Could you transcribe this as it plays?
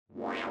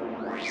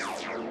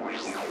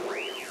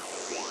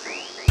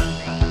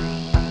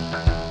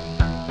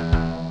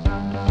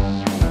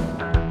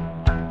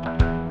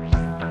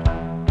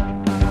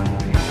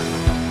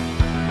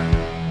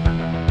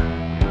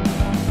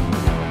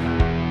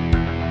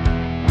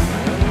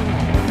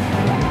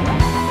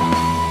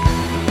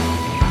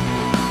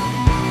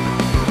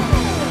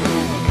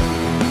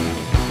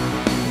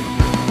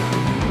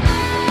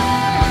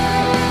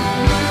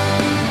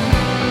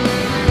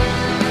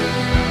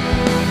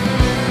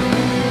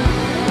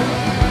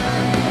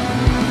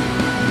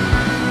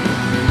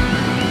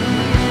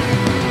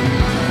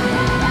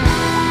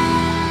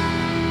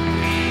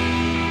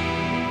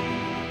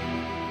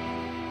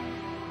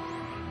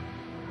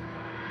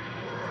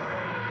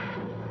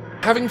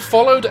Having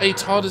followed a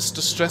TARDIS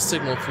distress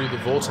signal through the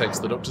vortex,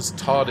 the Doctor's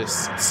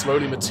TARDIS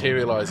slowly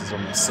materializes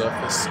on the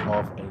surface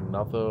of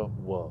another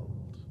world.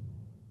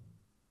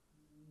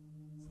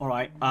 All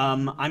right.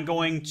 I'm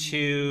going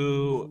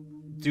to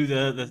do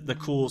the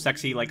cool,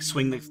 sexy, like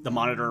swing the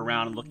monitor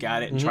around and look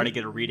at it and try to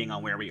get a reading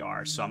on where we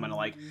are. So I'm gonna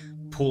like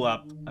pull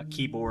up a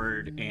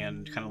keyboard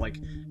and kind of like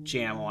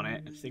jam on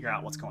it and figure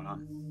out what's going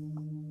on.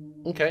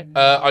 Okay.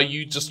 Are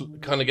you just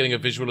kind of getting a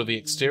visual of the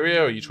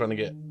exterior? Or are you trying to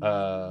get?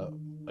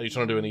 Are you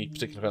trying to do any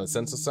particular kind of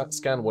sensor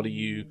scan? What are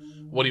you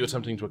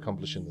attempting to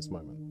accomplish in this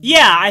moment?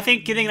 Yeah, I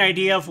think getting an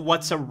idea of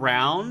what's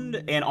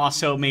around, and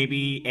also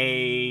maybe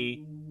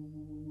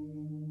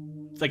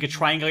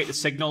triangulate the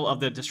signal of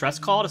the distress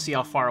call to see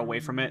how far away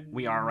from it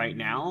we are right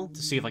now,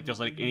 to see if like there's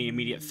like any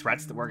immediate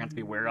threats that we're going to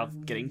be aware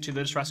of getting to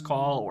the distress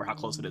call, or how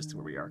close it is to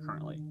where we are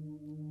currently.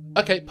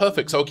 Okay,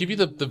 perfect. So I'll give you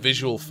the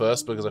visual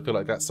first, because I feel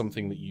like that's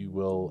something that you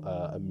will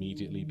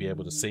immediately be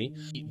able to see.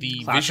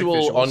 The Classic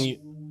visual visuals. on you.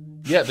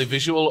 Yeah, the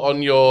visual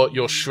on your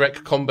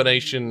Shrek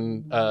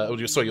combination, it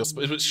was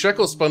Shrek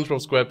or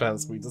SpongeBob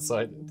SquarePants, we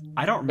decided.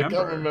 I don't remember. I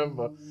can't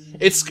remember.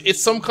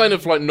 It's some kind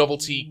of like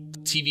novelty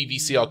TV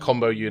VCR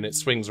combo unit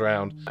swings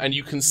around, and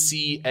you can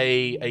see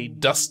a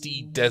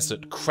dusty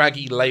desert,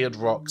 craggy layered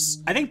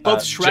rocks. I think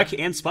both Shrek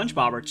and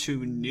SpongeBob are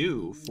too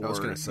new for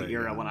the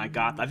era when I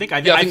got them. I think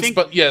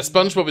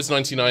SpongeBob is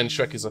 99,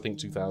 Shrek is I think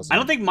 2000. I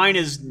don't think mine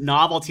is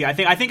novelty. I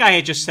think I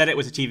had just said it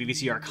was a TV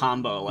VCR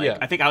combo. Like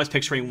I think I was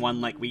picturing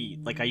one like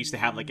I used to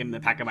have like in the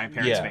back of my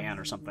parents' van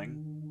or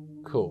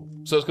something. Cool.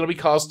 So it's gonna be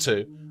Cars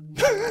 2.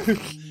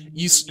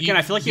 Again,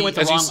 I feel like you went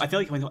the wrong. I feel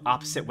like you went the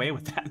opposite way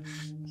with that.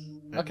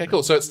 Okay,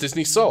 cool. So it's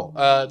Disney Soul.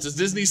 Does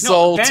Disney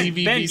Soul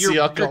TV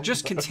VCR? You're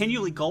just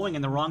continually going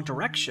in the wrong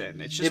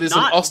direction. It's just it is an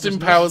Austin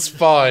Powers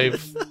 5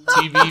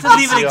 TV VCR. It doesn't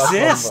even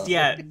exist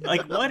yet.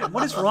 Like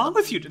what is wrong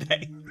with you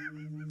today?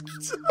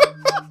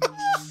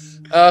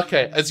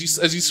 Okay, as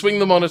you swing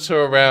the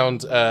monitor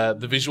around,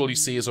 the visual you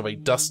see is of a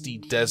dusty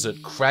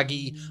desert.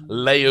 Craggy,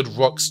 layered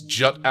rocks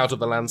jut out of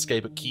the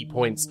landscape at key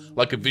points,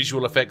 like a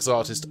visual effects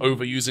artist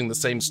overusing the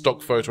same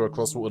stock photo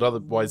across what would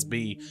otherwise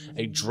be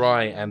a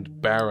dry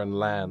and barren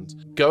land.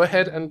 Go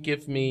ahead and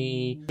give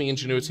me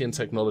ingenuity and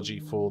technology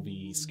for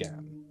the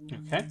scan.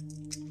 Okay.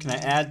 Can I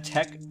add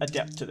Tech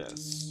Adept to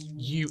this?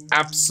 You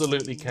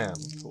absolutely can.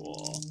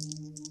 Cool.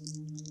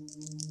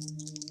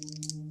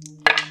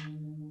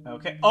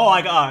 Okay. Oh,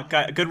 I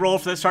got a good roll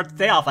for the start the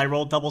day off. I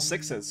rolled double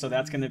sixes, so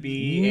that's going to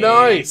be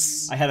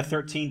nice. I had a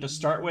 13 to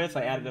start with.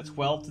 I added a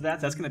 12 to that.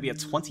 That's going to be a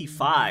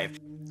 25.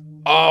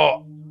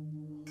 Oh.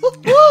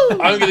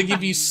 I'm going to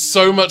give you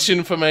so much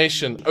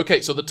information. Okay,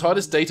 so the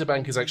TARDIS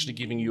databank is actually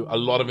giving you a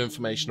lot of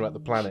information about the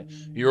planet.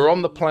 You're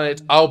on the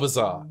planet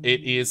Albazar.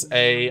 It is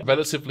a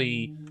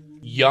relatively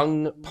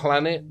young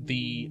planet.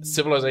 The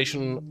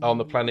civilization on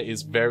the planet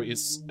is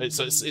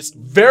it's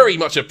very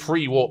much a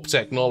pre-warp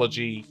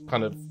technology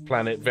kind of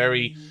planet.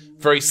 Very,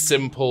 very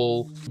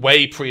simple,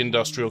 way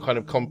pre-industrial, kind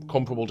of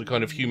comparable to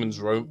kind of humans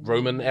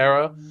Roman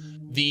era.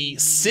 The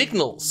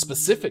signal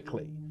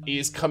specifically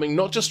is coming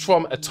not just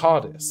from a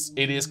TARDIS.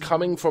 It is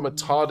coming from a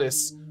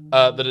TARDIS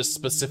that is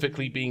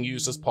specifically being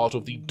used as part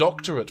of the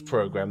doctorate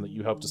program that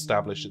you helped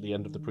establish at the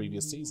end of the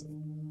previous season.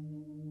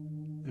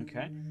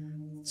 Okay,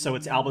 so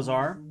it's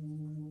Albazar.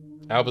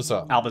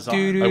 Albazar.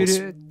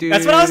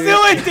 That's what I was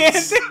doing, Dan.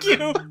 Thank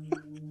you.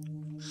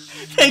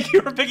 Thank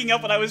you for picking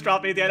up when I was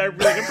dropping, Dan. I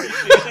really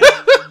appreciate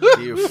it.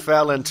 You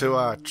fell into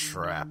our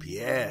trap.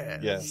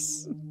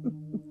 Yes.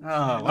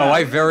 Oh, wow.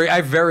 I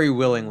very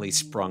willingly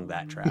sprung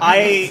that trap.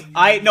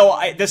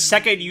 The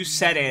second you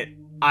said it,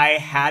 I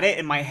had it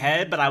in my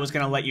head, but I was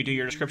going to let you do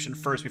your description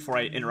first before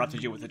I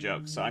interrupted you with a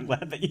joke. So I'm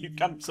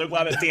so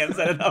glad that Dan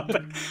set it up.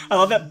 I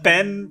love that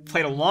Ben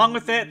played along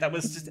with it. That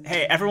was just,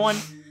 hey, everyone,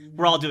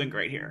 we're all doing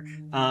great here.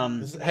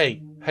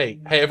 Hey,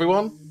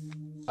 everyone.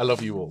 I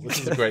love you all. This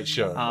is a great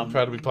show. I'm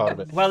proud to be part of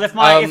it. Well, if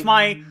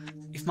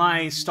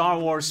my Star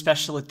Wars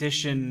Special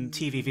Edition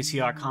TV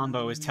VCR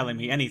combo is telling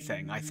me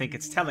anything, I think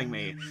it's telling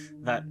me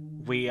that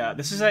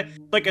this is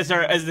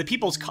is the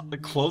people's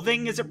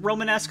clothing, is it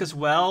Romanesque as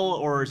well,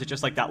 or is it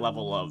just like that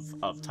level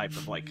of type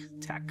of like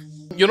tech?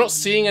 You're not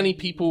seeing any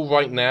people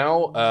right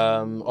now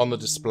on the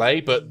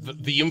display, but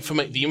the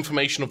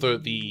information of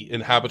the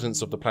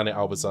inhabitants of the planet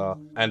Albazar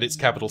and its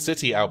capital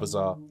city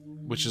Albazar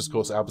which is of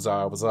course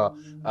Albazar.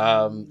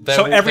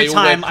 So every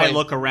time I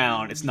look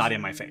around, it's not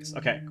in my face.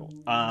 Okay, cool.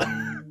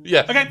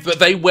 Yeah, okay. But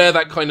they wear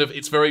that kind of,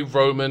 it's very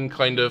Roman,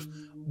 kind of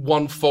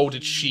one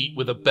folded sheet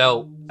with a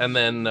belt and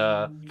then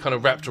kind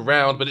of wrapped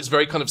around, but it's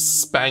very kind of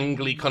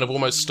spangly, kind of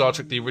almost Star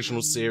Trek the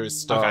original series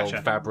style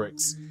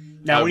fabrics.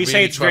 Now, when you really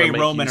say it's very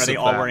Roman, are they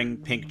all wearing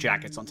pink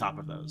jackets on top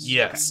of those?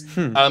 Yes.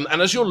 Okay.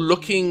 And as you're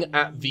looking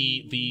at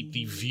the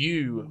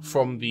view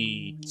from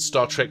the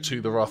Star Trek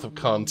II The Wrath of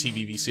Khan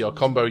TV VCR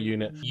combo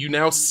unit, you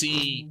now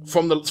see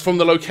from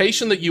the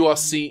location that you are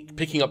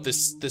picking up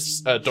this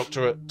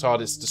Dr.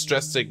 TARDIS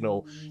distress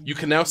signal, you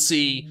can now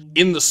see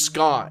in the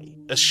sky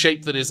a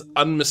shape that is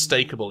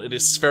unmistakable. It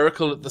is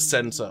spherical at the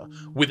center,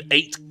 with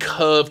 8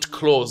 curved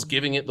claws,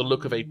 giving it the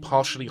look of a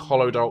partially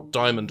hollowed out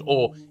diamond,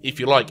 or, if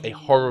you like, a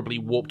horribly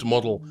warped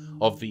model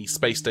of the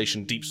space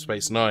station Deep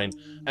Space Nine.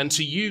 And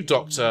to you,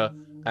 Doctor,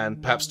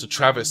 and perhaps to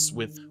Travis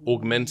with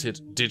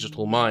augmented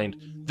digital mind,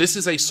 this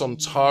is a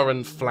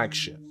Sontaran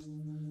flagship.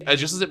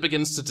 Just as it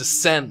begins to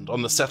descend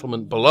on the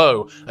settlement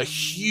below, a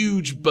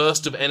huge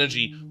burst of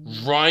energy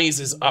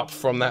rises up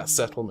from that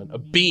settlement. A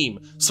beam,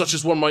 such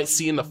as one might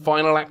see in the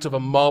final act of a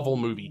Marvel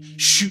movie,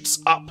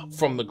 shoots up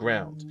from the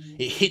ground.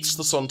 It hits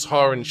the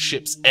Sontaran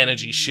ship's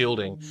energy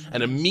shielding,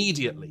 and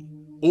immediately,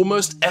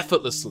 almost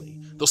effortlessly,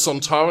 the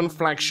Sontaran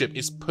flagship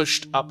is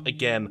pushed up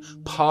again,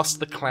 past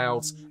the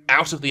clouds,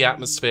 out of the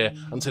atmosphere,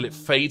 until it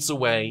fades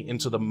away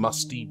into the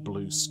musty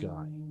blue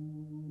sky.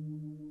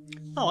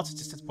 Oh, it's a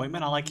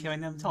disappointment. I like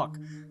hearing them talk.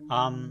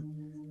 I'm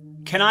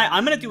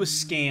gonna do a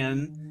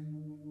scan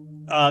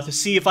to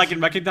see if I can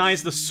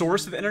recognize the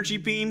source of the energy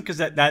beam, because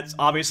that's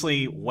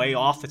obviously way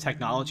off the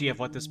technology of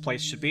what this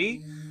place should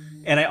be.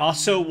 And I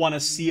also want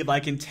to see if I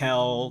can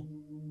tell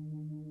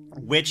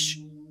which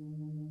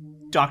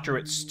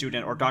doctorate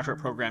student or doctorate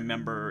program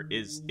member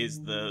is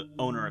the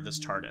owner of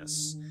this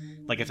TARDIS.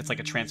 Like if it's like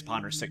a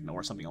transponder signal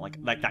or something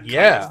like that. Kind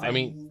of thing. I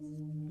mean,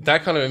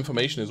 that kind of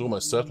information is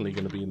almost certainly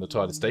going to be in the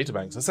TARDIS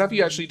databank. Let's have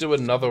you actually do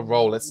another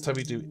roll. Let's have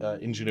you do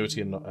ingenuity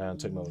and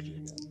technology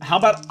again. How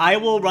about I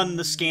will run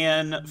the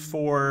scan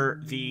for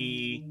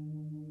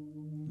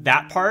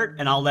that part,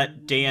 and I'll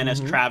let Dan as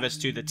Travis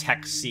do the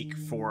tech seek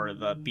for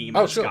the beam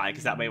in the sky,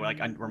 because that way we're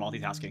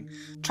multitasking.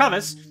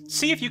 Travis,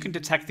 see if you can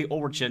detect the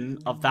origin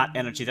of that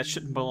energy that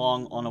shouldn't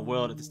belong on a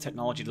world at this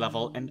technology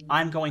level, and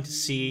I'm going to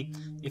see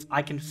if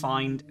I can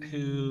find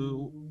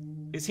who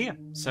is here.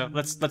 So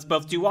let's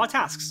both do our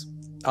tasks.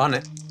 On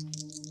it.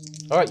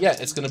 All right, yeah,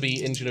 it's going to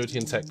be ingenuity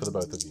and tech for the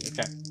both of you.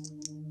 Okay.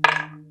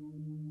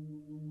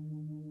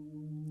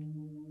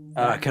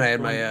 Can I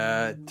add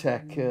my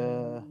tech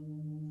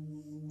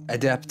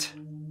adept?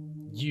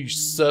 You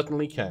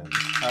certainly can.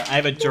 I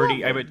have a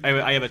dirty. I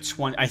have a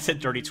 20. I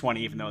said dirty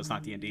 20, even though it's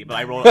not D&D. But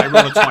I rolled a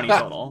 20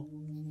 total.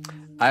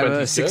 I have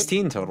a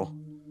 16 total.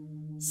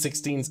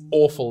 16's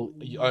awful.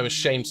 I'm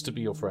ashamed to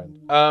be your friend.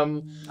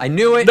 I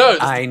knew it. No,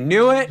 I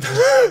knew it.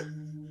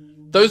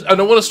 Those,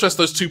 and I want to stress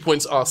those 2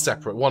 points are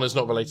separate. One is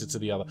not related to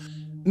the other.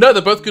 No,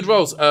 they're both good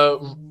rolls.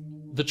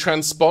 The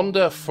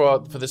transponder for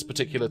this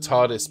particular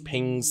TARDIS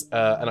pings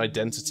an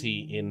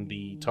identity in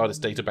the TARDIS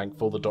databank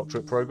for the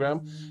doctorate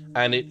program,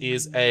 and it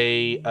is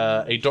a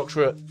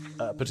doctorate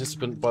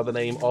participant by the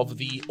name of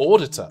the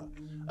Auditor.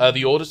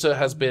 The Auditor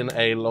has been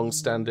a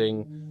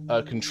long-standing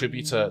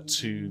contributor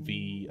to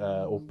the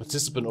or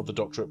participant of the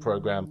doctorate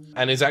program,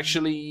 and is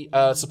actually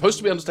supposed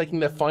to be undertaking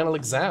their final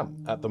exam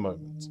at the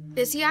moment.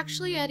 Is he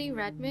actually Eddie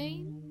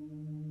Redmayne?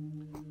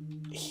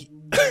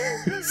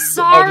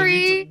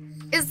 Sorry,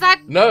 is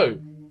that? No.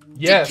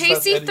 Yes. Did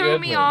Casey throw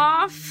me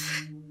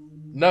off?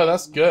 No,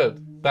 that's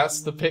good.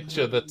 That's the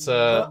picture that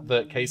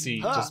that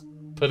Casey just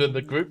put in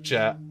the group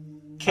chat.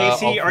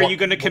 Casey, are you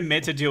going to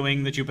commit to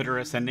doing the Jupiter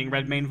Ascending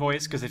Redmayne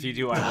voice? Because if you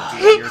do, I will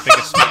be your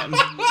biggest fan.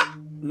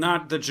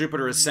 Not the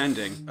Jupiter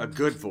Ascending, a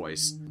good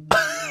voice.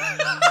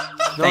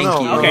 Thank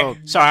you. Okay,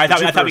 sorry,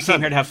 I thought we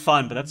came here to have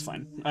fun, but that's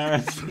fine.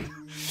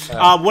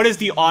 What is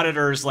the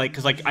auditors like?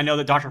 Because I know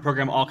the doctor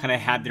program all kind of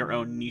had their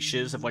own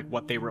niches of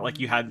what they were like.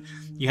 You had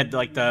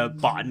like the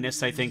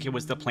botanist, I think it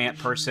was the plant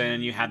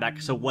person. You had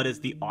that. So what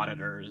is the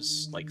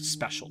auditors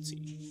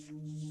specialty?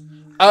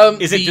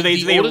 Do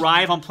they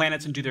arrive on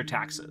planets and do their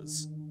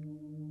taxes?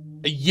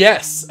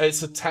 Yes,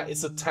 it's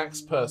a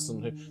tax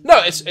person who.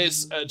 No, it's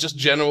just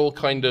general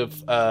kind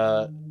of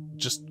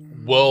just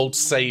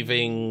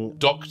world-saving,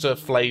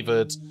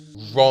 doctor-flavored,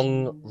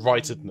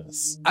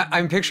 wrong-rightedness.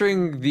 I'm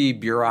picturing the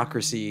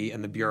bureaucracy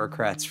and the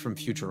bureaucrats from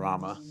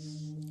Futurama.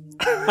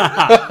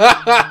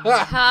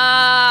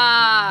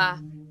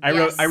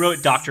 I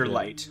wrote Dr.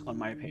 Light on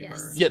my paper.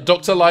 Yes. Yeah,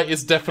 Dr. Light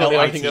is definitely.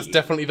 L-I-T. I think that's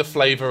definitely the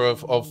flavor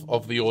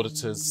of the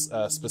auditor's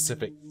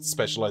specific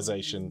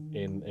specialization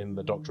in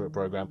the doctorate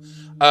program.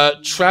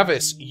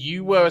 Travis,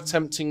 you were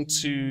attempting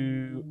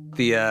to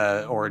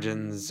the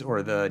origins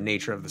or the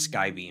nature of the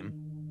skybeam.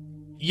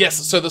 Yes,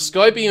 so the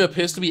skybeam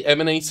appears to be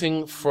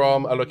emanating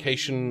from a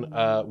location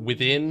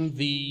within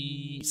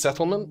the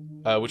settlement.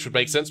 which would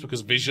make sense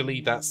because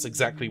visually that's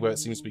exactly where it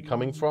seems to be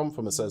coming from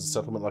a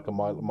settlement like a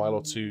mile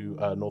or two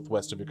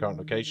northwest of your current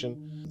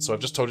location. So I've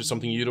just told you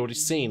something you'd already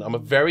seen. I'm a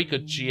very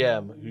good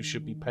GM who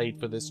should be paid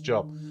for this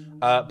job.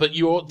 But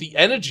the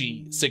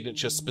energy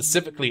signature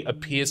specifically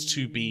appears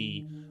to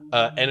be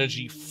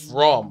energy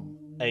from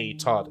a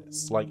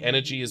TARDIS. Like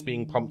energy is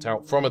being pumped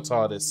out from a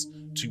TARDIS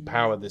to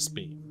power this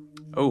beam.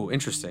 Oh,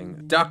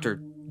 interesting.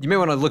 Doctor, you may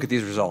want to look at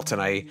these results,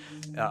 and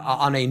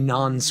on a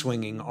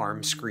non-swinging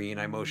arm screen,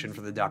 I motion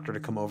for the doctor to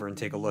come over and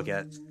take a look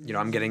at.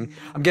 I'm getting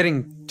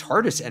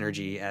TARDIS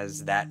energy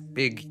as that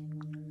big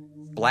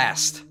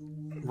blast.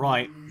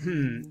 Right.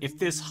 If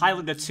this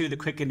Highlander 2 the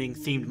Quickening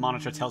themed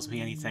monitor tells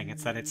me anything,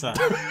 it's that it's a...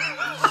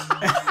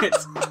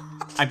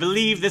 I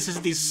believe this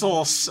is the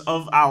source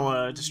of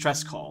our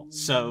distress call.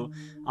 So,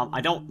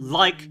 I don't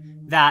like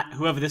that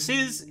whoever this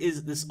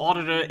is this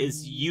auditor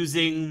is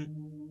using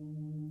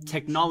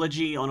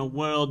technology on a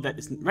world that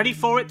isn't ready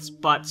for it,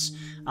 but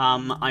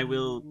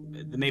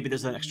maybe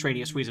there's an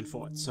extraneous reason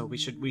for it. So we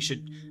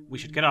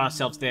should get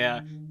ourselves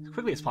there as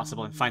quickly as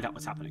possible and find out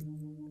what's happening.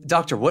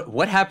 Doctor,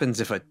 what happens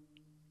if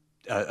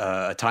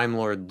a Time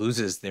Lord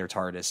loses their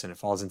TARDIS and it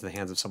falls into the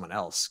hands of someone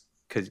else?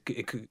 Could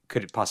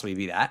it possibly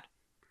be that?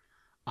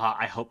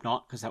 I hope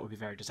not, because that would be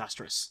very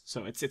disastrous.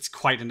 So it's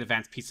quite an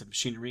advanced piece of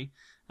machinery,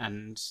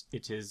 and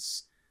it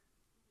is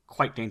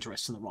quite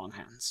dangerous in the wrong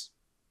hands.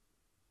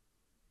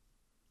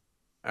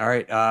 All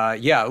right.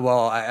 Yeah.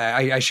 Well,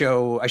 I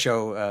show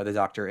the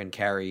doctor and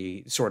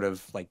Carrie sort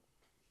of like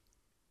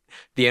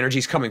the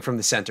energy's coming from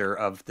the center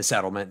of the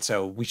settlement,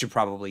 so we should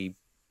probably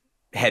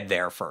head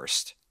there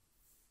first.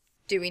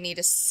 Do we need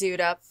to suit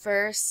up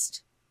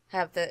first?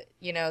 Have the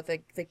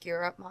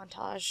gear up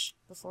montage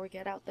before we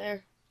get out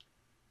there?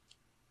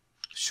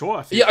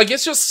 Sure. Yeah, I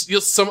guess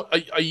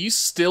are you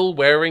still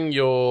wearing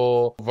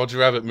your Roger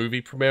Rabbit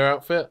movie premiere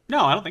outfit?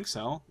 No, I don't think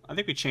so. I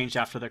think we changed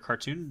after the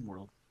cartoon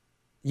world.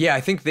 Yeah,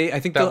 I think the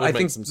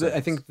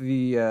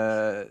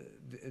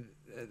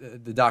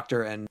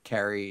doctor and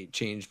Carrie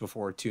changed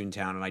before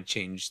Toontown, and I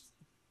changed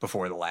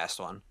before the last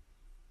one.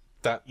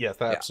 That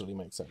absolutely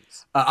makes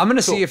sense. I'm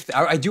gonna see if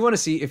I do want to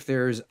see if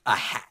there's a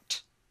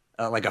hat,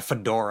 like a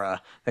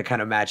fedora that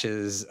kind of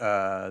matches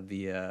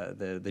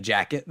the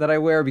jacket that I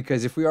wear,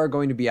 because if we are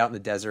going to be out in the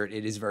desert,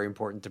 it is very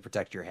important to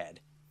protect your head.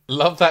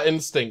 Love that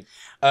instinct.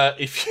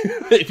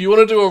 If you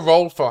want to do a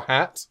roll for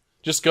hat,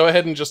 just go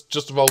ahead and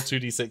just roll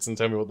 2d6 and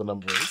tell me what the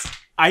number is.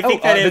 I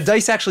think the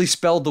dice actually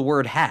spelled the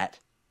word hat.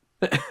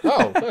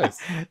 Oh, nice.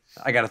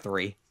 I got a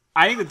 3.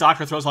 I think the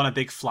doctor throws on a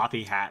big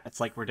floppy hat. It's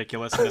like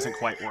ridiculous and doesn't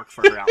quite work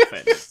for her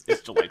outfit.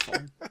 It's delightful.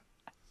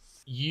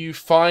 You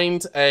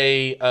find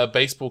a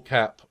baseball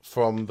cap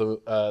from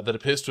that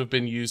appears to have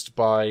been used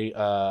by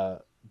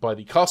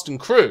the cast and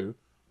crew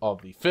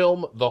of the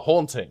film The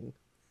Haunting.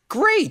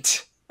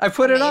 Great! I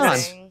put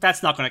Amazing. it on.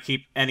 That's not going to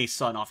keep any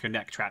sun off your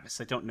neck,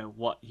 Travis. I don't know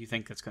what you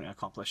think that's going to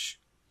accomplish.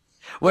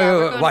 We're Wait,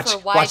 going for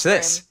watch wide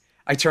this.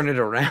 I turn it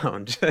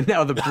around.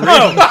 Now the brim.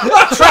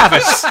 Oh,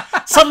 Travis!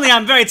 Suddenly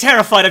I'm very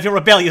terrified of your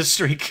rebellious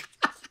streak.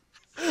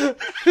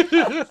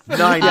 Travis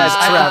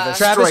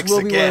Travis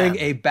will be again. wearing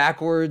a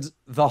backwards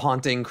The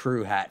Haunting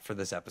crew hat for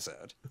this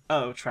episode.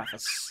 Oh,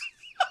 Travis.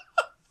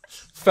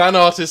 Fan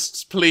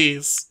artists,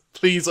 please.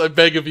 Please, I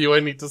beg of you, I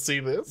need to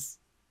see this.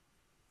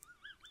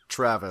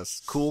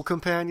 Travis, cool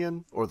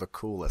companion or the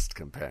coolest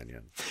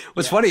companion?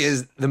 What's funny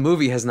is the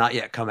movie has not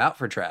yet come out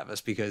for Travis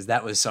because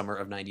that was summer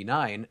of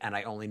 '99, and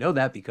I only know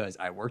that because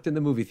I worked in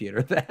the movie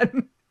theater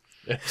then.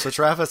 So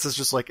Travis is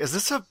just like, is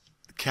this a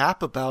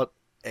cap about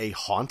a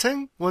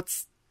haunting?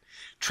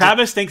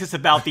 Travis thinks it's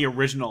about the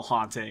original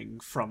Haunting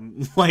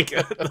from like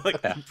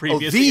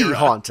previous the era.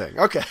 haunting.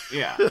 Okay.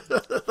 Yeah.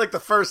 Like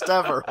the first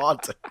ever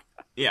haunting.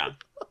 Yeah.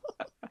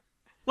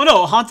 Well,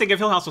 no, Haunting of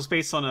Hill House was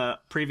based on a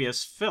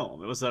previous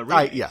film. It was a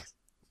remake. Yeah.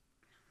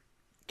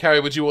 Carrie,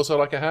 would you also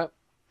like a hat?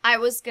 I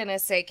was gonna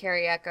say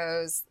Carrie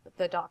echoes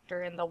the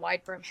doctor in the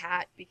wide brim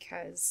hat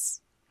because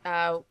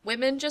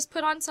women just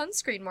put on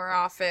sunscreen more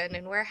often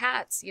and wear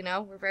hats.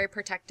 We're very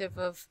protective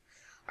of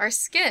our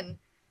skin.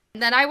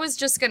 And then I was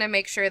just gonna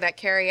make sure that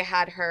Carrie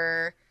had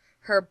her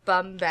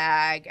bum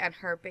bag and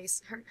her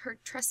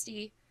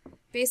trusty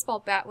baseball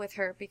bat with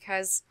her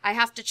because I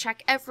have to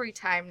check every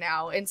time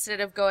now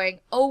instead of going,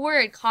 oh, we're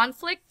in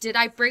conflict? Did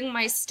I bring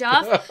my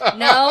stuff?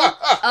 No?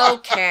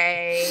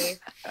 Okay.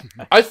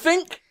 I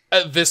think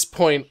at this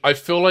point, I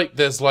feel like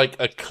there's like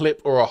a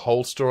clip or a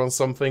holster on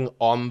something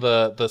on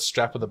the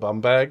strap of the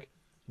bum bag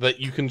that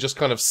you can just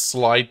kind of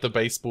slide the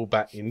baseball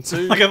bat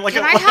into. Can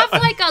I have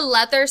like a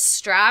leather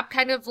strap,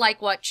 kind of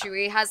like what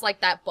Chewie has,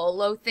 like that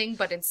bolo thing,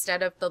 but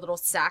instead of the little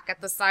sack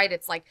at the side,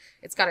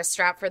 it's got a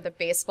strap for the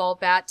baseball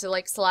bat to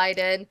like slide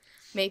in.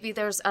 Maybe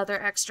there's other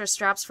extra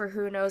straps for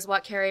who knows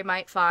what Carrie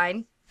might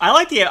find. I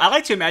like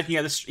to imagine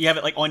you have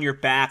it like on your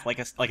back, like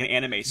an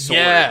anime sword.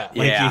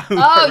 Yeah.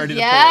 Oh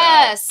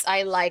yes,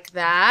 I like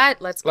that.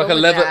 Let's go like a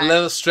with leather that.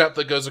 leather strap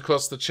that goes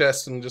across the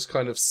chest and just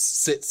kind of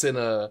sits in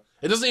a.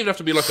 It doesn't even have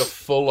to be like a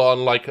full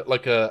on like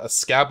a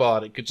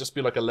scabbard. It could just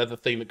be like a leather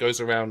thing that goes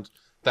around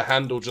the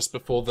handle just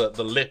before the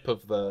lip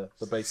of the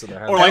base of the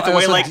handle. Or like the I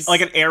way also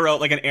like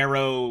an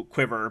arrow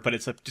quiver, but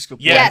it's just a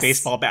Yes.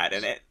 baseball bat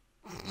in it.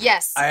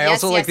 Yes. I yes,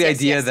 also yes, like the yes,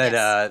 idea yes, that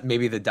yes.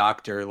 maybe the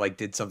doctor like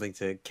did something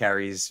to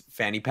Carrie's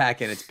fanny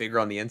pack and it's bigger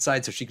on the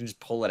inside, so she can just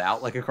pull it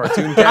out like a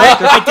cartoon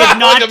character. I did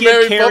not Like a give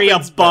Mary Carrie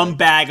Poppins a bum bag.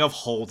 bag of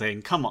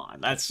holding. Come on,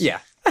 that's Yeah.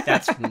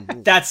 That's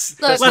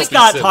Look, let's be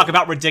not silly. talk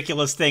about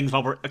ridiculous things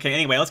while we're okay.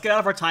 Anyway, let's get out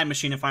of our time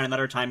machine and find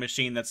another time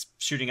machine that's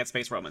shooting at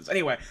space Romans.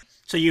 Anyway,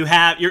 so you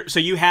have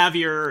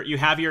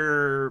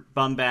your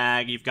bum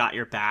bag, you've got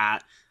your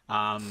bat.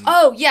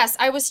 Oh, yes,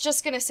 I was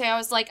just gonna say, I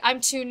was like, I'm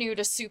too new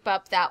to soup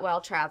up that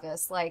well,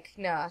 Travis. Like,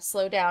 no,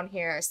 slow down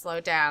here, slow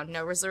down.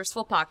 No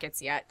resourceful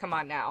pockets yet. Come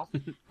on now.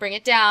 Bring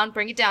it down,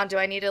 bring it down. Do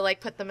I need to,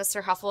 like, put the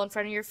Mr. Huffle in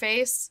front of your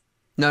face?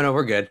 No,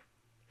 we're good.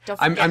 Don't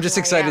I'm forget just who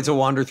I excited am. to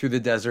wander through the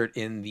desert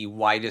in the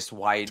widest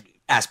wide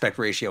aspect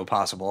ratio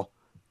possible.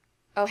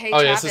 Oh, hey,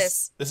 Oh, yes,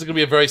 Travis. this is going to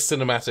be a very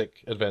cinematic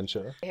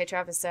adventure. Hey,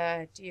 Travis,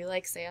 do you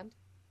like sand?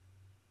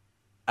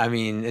 I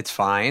mean, it's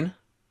fine.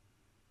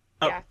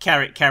 Oh, Yeah.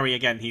 Carrie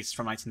again. He's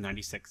from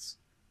 1996.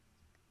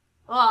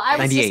 Well, I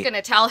was 98. just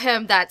gonna tell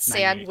him that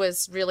sand 98.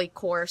 was really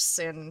coarse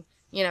and,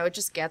 it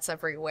just gets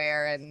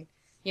everywhere and,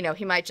 he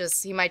might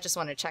just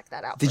want to check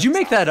that out. Did for you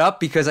make himself. that up?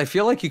 Because I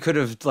feel like you could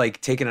have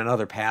like taken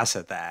another pass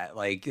at that.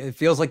 Like it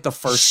feels like the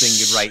first thing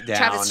you'd write down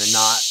Travis, and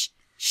not.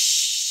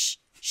 Shh.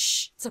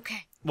 It's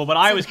okay. Well, what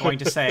I was going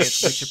to say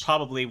is we should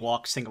probably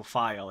walk single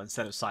file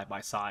instead of side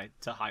by side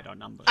to hide our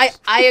numbers.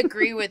 I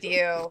agree with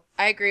you.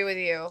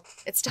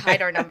 It's to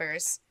hide our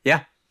numbers.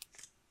 Yeah.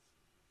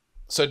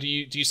 So do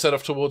you set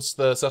off towards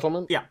the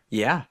settlement? Yeah.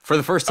 Yeah. For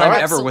the first time Oh,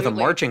 ever with a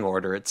absolutely. marching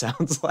order, it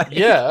sounds like.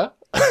 Yeah.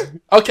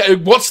 Okay,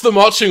 what's the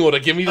marching order?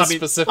 Give me the I mean,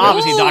 specifics.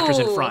 obviously, Doctor's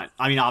in Ooh. front.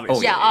 I mean,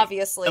 obviously. Yeah,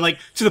 obviously. And, like,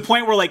 to the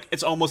point where, like,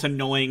 it's almost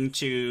annoying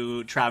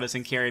to Travis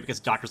and Carrie because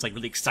Doctor's, like,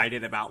 really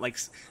excited about, like,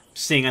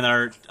 seeing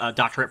another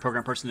doctorate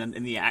program person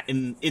in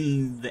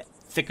the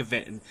thick of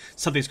it, and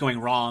something's going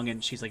wrong,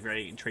 and she's, like,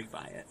 very intrigued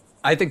by it.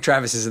 I think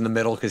Travis is in the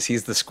middle because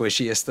he's the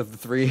squishiest of the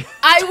three.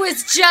 I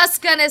was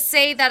just gonna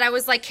say that. I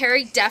was like,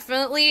 Carrie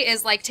definitely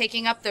is like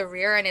taking up the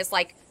rear and is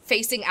like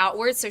facing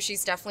outwards, so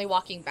she's definitely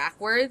walking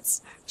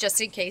backwards,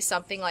 just in case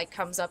something like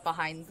comes up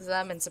behind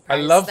them and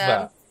surprises love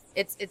them.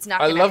 that. It's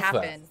not I gonna love that.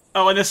 happen.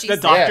 Oh, and the She's-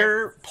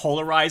 Doctor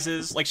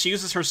polarizes, like, she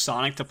uses her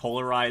Sonic to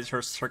polarize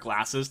her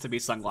glasses to be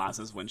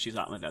sunglasses when she's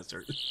out in the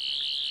desert.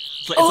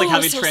 It's like, Oh,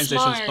 having so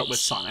transitions, smart. but with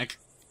Sonic.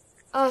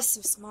 Oh,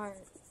 so smart.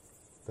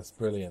 That's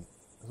brilliant.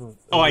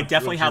 Oh, I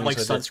definitely have, like,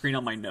 Genius idea. sunscreen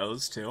on my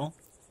nose, too.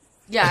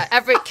 Yeah,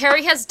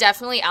 Carrie has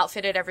definitely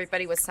outfitted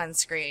everybody with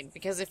sunscreen,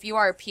 because if you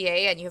are a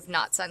PA and you have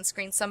not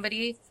sunscreened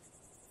somebody,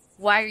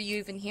 why are you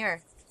even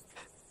here?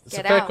 It's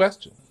Get a fair out.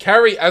 question.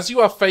 Carrie, as you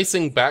are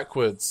facing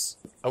backwards,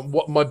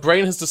 what my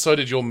brain has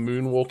decided you're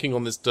moonwalking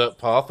on this dirt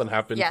path and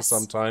have been Yes. for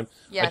some time.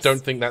 I Yes.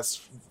 don't think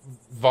that's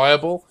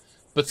viable.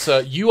 But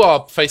you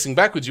are facing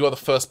backwards. You are the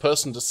first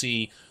person to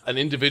see an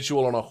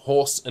individual on a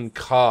horse and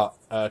cart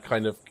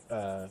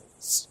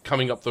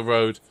coming up the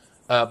road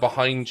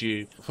behind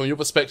you. From your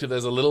perspective,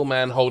 there's a little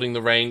man holding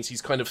the reins.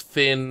 He's kind of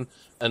thin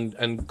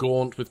and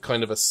gaunt with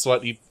kind of a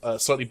slightly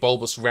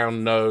bulbous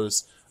round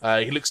nose.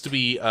 He looks to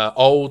be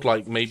old,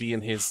 like maybe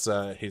in his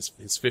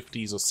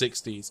 50s or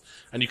 60s.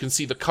 And you can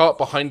see the cart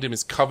behind him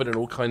is covered in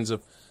all kinds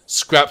of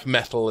scrap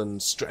metal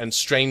and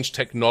strange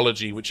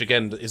technology, which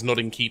again is not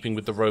in keeping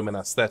with the Roman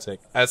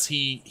aesthetic. As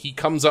he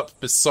comes up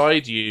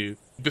beside you,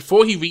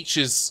 before he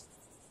reaches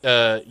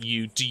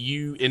you, do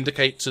you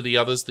indicate to the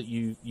others that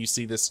you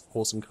see this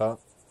horse and cart?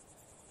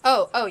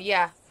 Oh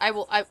yeah. I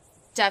would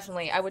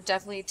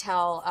definitely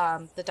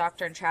tell the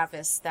Doctor and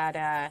Travis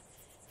that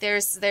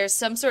there's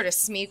some sort of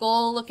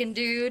Smeagol looking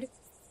dude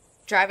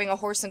driving a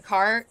horse and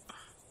cart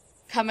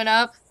coming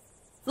up.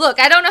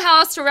 Look, I don't know how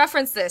else to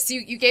reference this.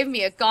 You gave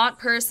me a gaunt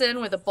person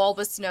with a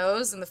bulbous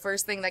nose, and the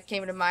first thing that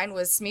came to mind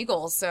was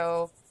Smeagol,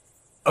 so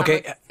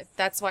Okay.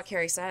 that's what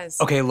Carrie says.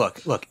 Okay,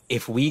 look.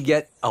 If we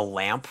get a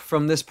lamp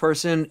from this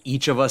person,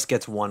 each of us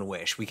gets one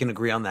wish. We can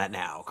agree on that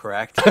now,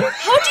 correct? How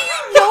do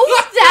you know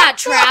that,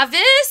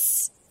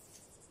 Travis?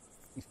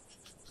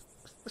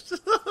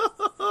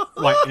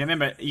 Right, and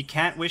remember, you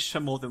can't wish for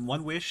more than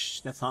one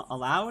wish. That's not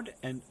allowed.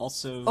 And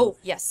also, Oh,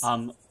 yes.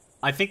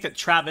 I think that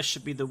Travis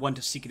should be the one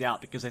to seek it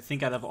out because I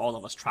think out of all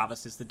of us,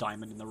 Travis is the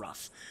diamond in the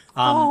rough.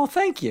 Oh,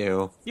 thank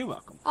you. You're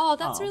welcome. Oh,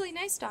 that's really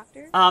nice,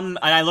 Doctor. And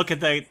I look at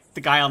the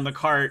guy on the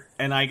cart,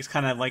 and I just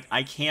kind of like,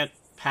 I can't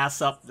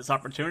pass up this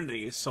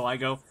opportunity, so I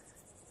go,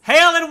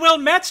 "Hail and well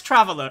met,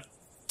 traveler."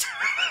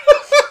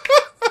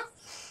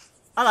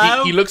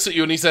 Hello. He looks at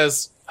you and he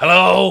says,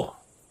 "Hello,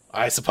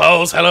 I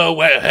suppose. Hello,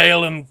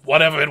 hail, and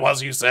whatever it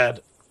was you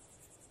said.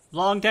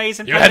 Long days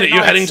and You pleasant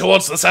heading nights.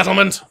 towards the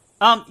settlement?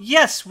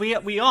 Yes,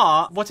 we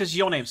are. What is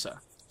your name, sir?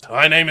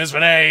 My name is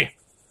Renee.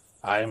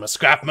 I am a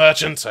scrap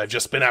merchant. I've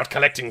just been out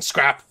collecting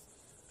scrap,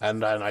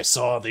 and I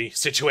saw the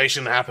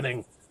situation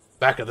happening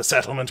back at the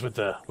settlement with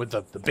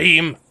the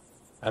beam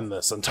and the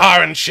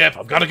Sontaran ship.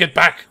 I've got to get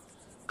back.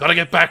 Got to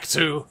get back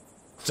to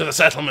the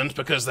settlement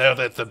because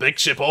the big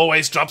ship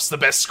always drops the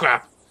best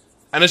scrap.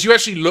 And as you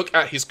actually look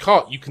at his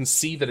cart, you can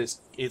see that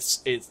it's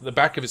the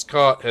back of his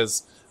cart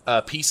has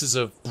pieces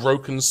of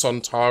broken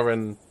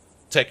Sontaran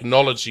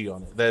technology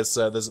on it. There's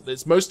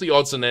it's mostly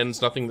odds and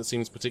ends, nothing that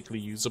seems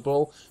particularly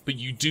usable, but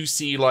you do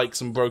see like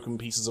some broken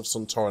pieces of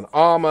Sontaran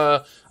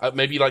armor,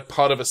 maybe like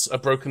part of a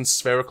broken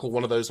spherical,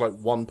 one of those like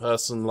one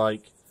person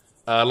like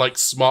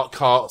smart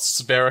car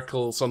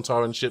spherical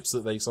Sontaran ships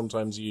that they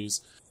sometimes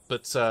use.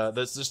 But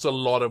there's just a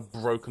lot of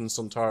broken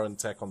Sontaran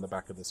tech on the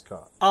back of this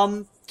cart.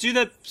 Do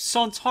the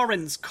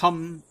Sontarans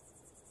come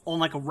on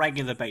like a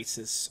regular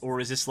basis, or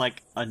is this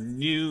like a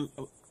new?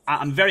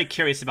 I'm very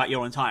curious about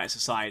your entire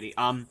society.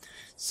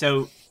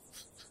 So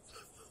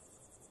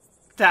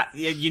that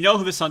you know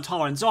who the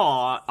Sontarans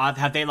are?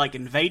 Have they like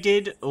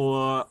invaded,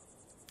 or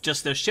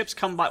just their ships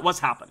come by? What's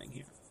happening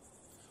here?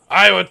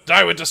 I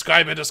would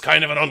describe it as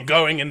kind of an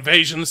ongoing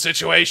invasion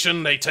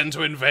situation. They tend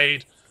to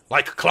invade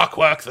like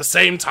clockwork, the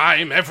same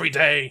time every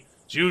day.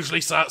 It's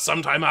usually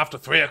sometime after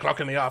 3 o'clock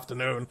in the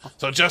afternoon,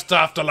 so just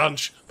after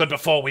lunch, but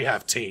before we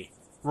have tea.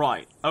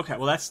 Right. Okay.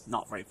 Well, that's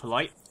not very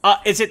polite.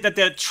 Is it that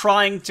they're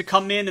trying to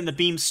come in and the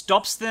beam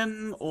stops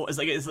them, or is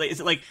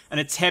it like an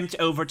attempt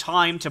over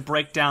time to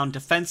break down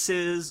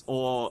defenses,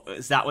 or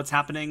is that what's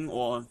happening,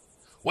 or?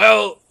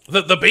 Well,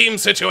 the beam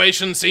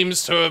situation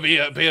seems to be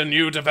a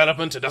new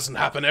development. It doesn't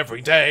happen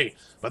every day,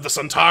 but the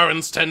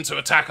Sontarans tend to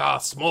attack our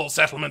small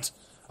settlement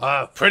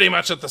pretty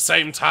much at the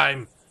same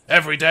time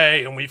every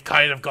day, and we've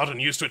kind of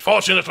gotten used to it.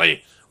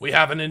 Fortunately, we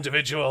have an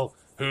individual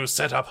who's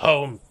set up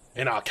home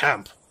in our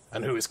camp,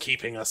 and who is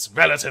keeping us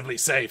relatively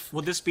safe.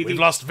 Would this be We've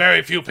lost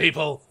very few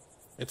people.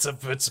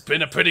 It's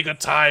been a pretty good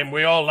time.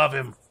 We all love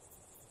him.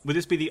 Would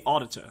this be the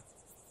auditor?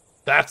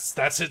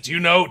 That's it. Do you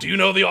know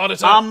the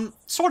auditor?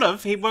 Sort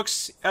of. He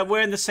works. We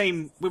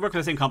work for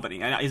the same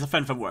company. And he's a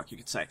friend from work, you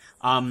could say.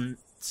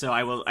 So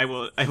I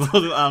will.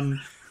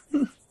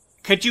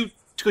 Could you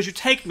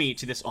take me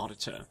to this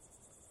auditor?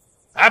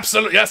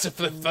 Absolutely. Yes. If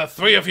the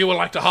three of you would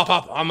like to hop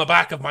up on the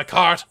back of my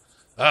cart,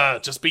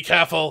 just be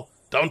careful.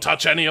 Don't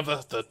touch any of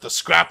the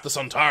scrap the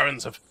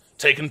Sontarans have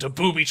taken to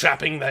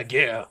booby-trapping their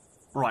gear.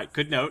 Right,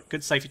 good note.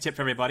 Good safety tip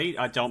for everybody.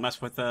 Don't mess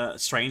with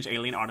strange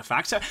alien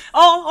artifacts.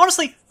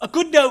 Honestly, a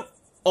good note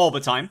all the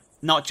time.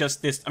 Not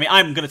just this. I mean,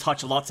 I'm going to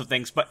touch lots of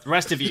things, but the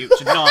rest of you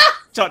should not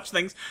touch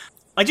things.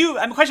 I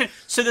have a question.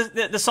 So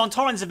the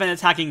Sontarans have been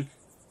attacking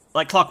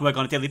like clockwork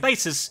on a daily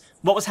basis.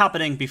 What was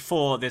happening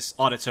before this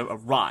auditor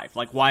arrived?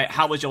 Like,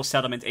 how was your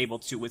settlement able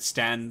to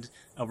withstand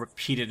a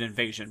repeated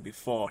invasion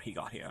before he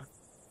got here?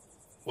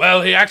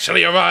 Well, he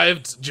actually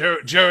arrived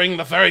during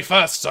the very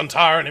first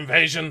Sontaran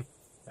invasion,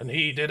 and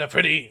he did a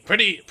pretty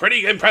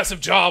impressive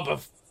job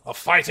of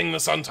fighting the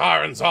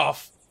Sontarans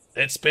off.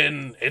 It's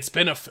been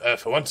if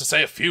I want to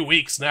say a few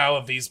weeks now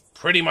of these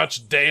pretty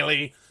much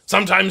daily.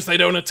 Sometimes they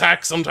don't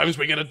attack, sometimes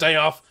we get a day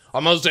off.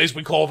 On those days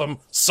we call them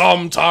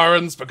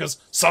Somtarans, because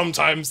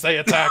sometimes they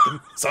attack and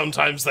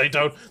sometimes they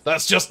don't.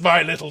 That's just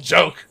my little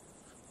joke.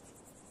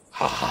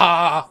 Ha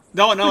ha!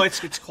 No,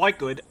 it's quite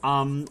good.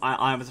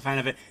 I was a fan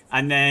of it.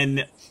 And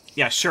then,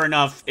 yeah, sure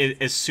enough,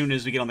 as soon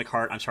as we get on the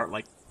cart, I'm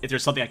if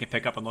there's something I can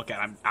pick up and look at,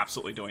 I'm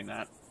absolutely doing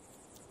that.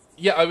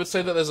 Yeah, I would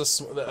say that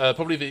there's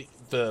probably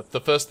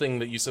the first thing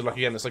that you said, like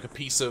again, it's like a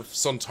piece of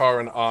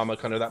Sontaran armor,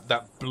 kind of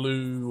that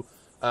blue,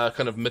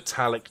 kind of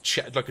metallic,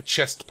 like a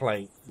chest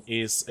plate,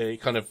 is a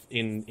kind of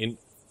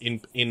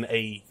in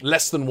a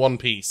less than one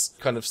piece,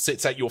 kind of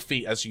sits at your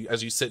feet as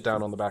you sit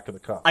down on the back of the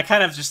cart. I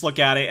kind of just look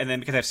at it, and then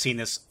because I've seen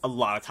this a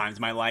lot of times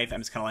in my life, I'm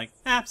just kind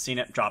of like, seen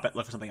it, drop it,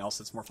 look for something else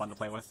that's more fun to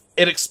play with.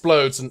 It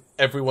explodes, and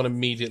everyone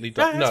immediately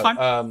does. It's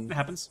fine. It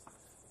happens.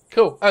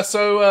 Cool.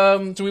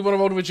 So, do we want to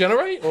roll to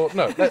regenerate, or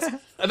no?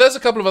 There's a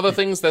couple of other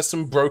things. There's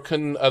some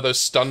broken those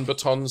stun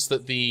batons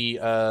that the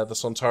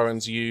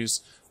Sontarans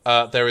use.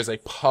 There is a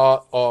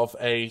part of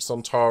a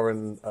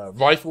Sontaran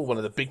rifle, one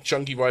of the big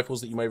chunky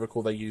rifles that you may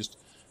recall they used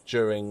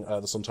during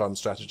the Sontaran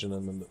Stratagem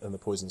and the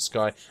Poison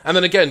Sky. And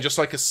then again, just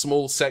like a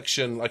small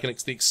section, like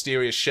the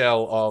exterior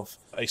shell of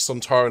a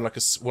Sontaran, like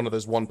one of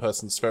those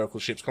one-person spherical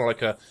ships, kind of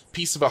like a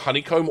piece of a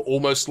honeycomb,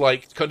 almost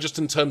like, kind of just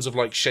in terms of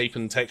like shape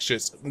and texture,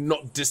 it's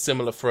not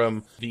dissimilar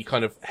from the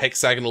kind of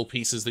hexagonal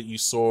pieces that you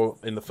saw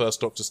in the first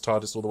Doctor's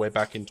TARDIS all the way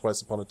back in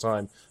Twice Upon a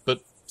Time.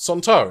 But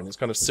Sontaran, it's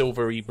kind of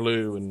silvery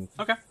blue, and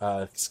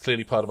it's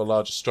clearly part of a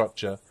larger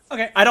structure.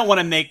 Okay, I don't want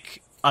to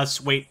make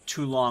us wait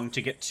too long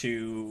to get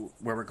to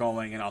where we're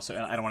going, and also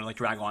I don't want to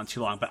drag on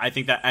too long, but I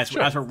think that as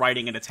we're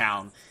riding into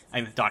town, I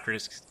think the Doctor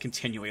is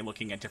continually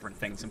looking at different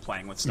things and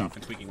playing with stuff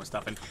and tweaking with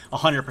stuff, and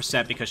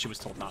 100% because she was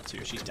told not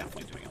to, she's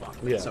definitely doing a lot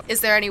of it. So.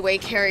 Is there any way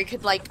Carrie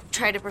could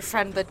try to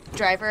befriend the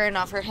driver and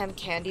offer him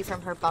candy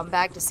from her bum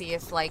bag to see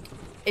if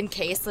in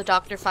case the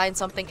Doctor finds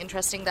something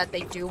interesting that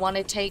they do want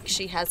to take,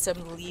 she has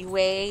some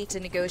leeway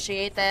to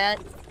negotiate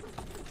that?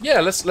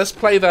 Yeah, let's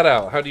play that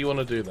out. How do you want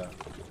to do that?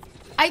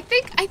 I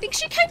think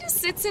she kind of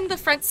sits in the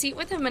front seat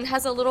with him and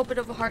has a little bit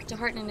of a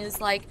heart-to-heart and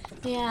is like,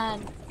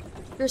 man,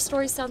 your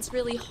story sounds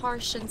really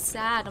harsh and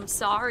sad. I'm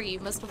sorry. You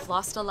must have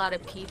lost a lot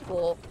of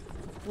people.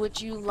 Would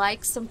you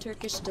like some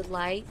Turkish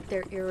delight?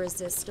 They're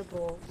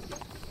irresistible.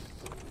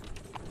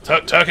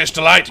 Turkish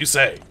delight, you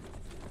say?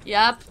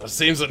 Yep. That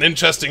seems an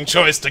interesting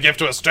choice to give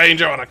to a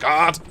stranger on a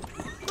card.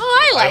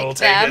 Oh, I will like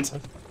take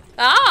them. it.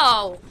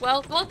 Oh,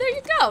 well, there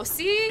you go.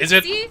 See? Is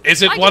it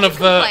Why one did of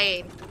you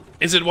complain?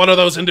 Is it one of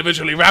those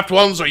individually wrapped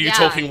ones, or are you Yeah.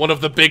 talking one of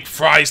the big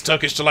fries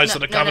Turkish delights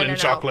that are covered in no.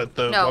 chocolate,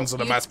 the No, ones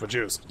that are mass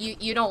produced?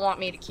 You don't want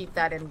me to keep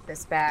that in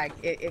this bag.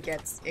 It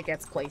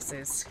gets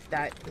places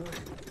that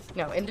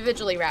no,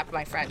 individually wrapped,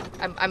 my friend.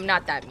 I'm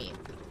not that mean.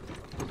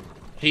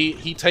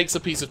 He takes a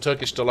piece of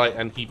Turkish delight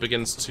and he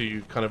begins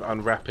to kind of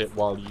unwrap it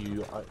while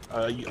you.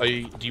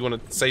 Do you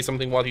want to say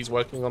something while he's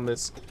working on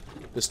this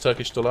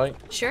Turkish delight?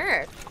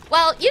 Sure.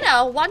 Well,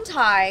 one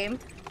time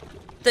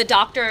the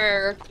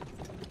doctor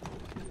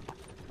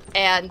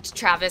and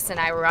Travis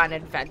and I were on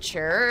an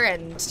adventure,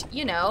 and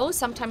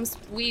sometimes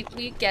we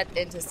get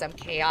into some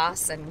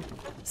chaos and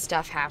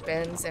stuff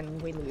happens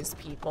and we lose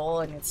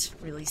people and it's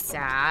really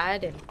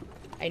sad, and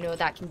I know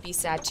that can be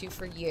sad too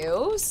for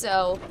you.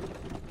 So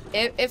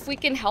if we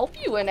can help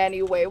you in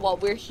any way while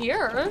we're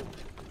here,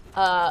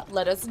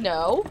 let us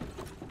know.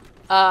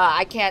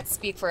 I can't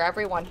speak for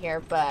everyone here,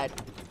 but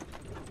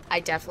I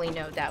definitely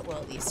know that we'll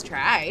at least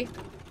try.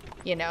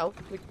 You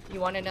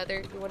want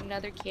another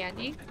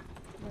candy?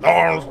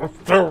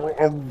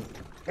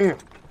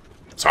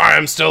 Sorry,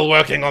 I'm still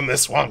working on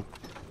this one.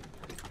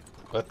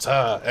 But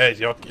hey,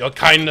 your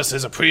kindness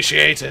is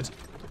appreciated.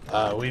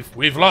 We've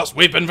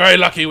been very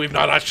lucky. We've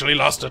not actually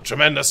lost a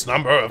tremendous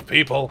number of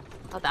people.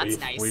 Oh, that's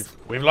nice.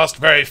 We've lost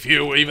very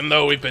few, even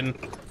though we've been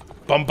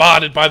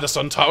bombarded by the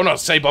Sontaran. Not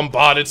say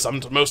bombarded.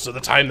 Most of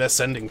the time they're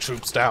sending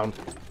troops down.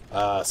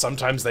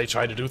 Sometimes they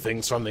try to do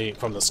things from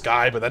the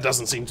sky, but that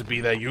doesn't seem to be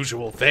their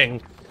usual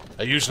thing.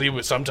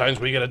 Sometimes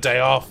we get a day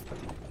off,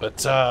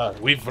 but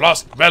we've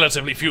lost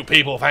relatively few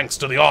people thanks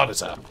to the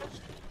auditor.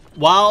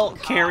 While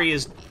Carrie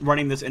is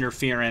running this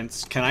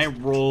interference, can I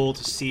roll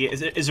to see,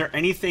 is there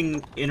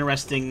anything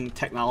interesting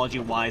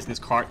technology-wise in this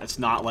cart that's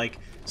not like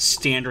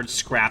standard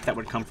scrap that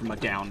would come from a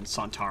downed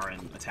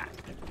Sontaran attack?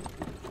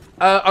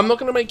 I'm not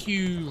going to make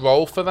you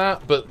roll for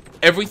that, but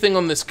everything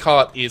on this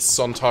cart is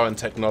Sontaran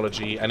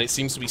technology, and it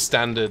seems to be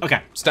standard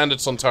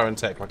Sontaran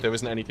tech. Like, there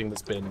isn't anything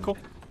that's been, cool,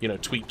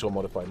 tweaked or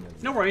modified.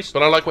 No worries.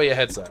 But I like where your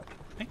head's at.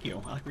 Thank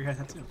you. I like where your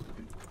head's at, too.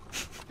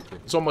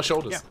 It's on my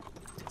shoulders. Yeah.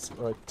 That's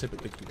what I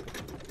typically keep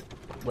it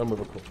when we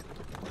record.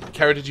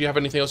 Carrie, did you have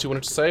anything else you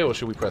wanted to say, or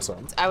should we press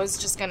on? I was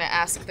just gonna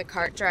ask the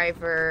cart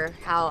driver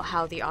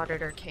how the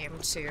auditor came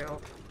to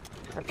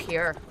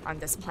appear on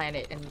this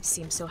planet and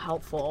seem so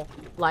helpful.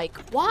 Like,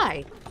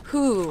 why?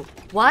 Who?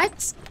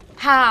 What?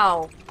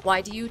 How? Why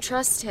do you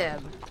trust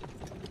him?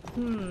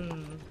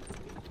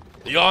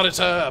 The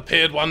auditor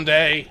appeared one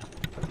day.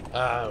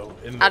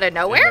 Out of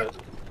nowhere?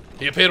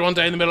 He appeared one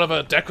day in the middle of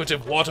a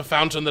decorative water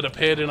fountain that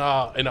appeared in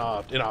our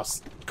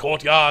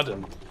courtyard,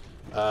 and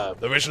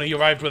originally he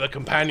arrived with a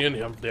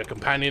companion. Their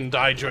companion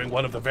died during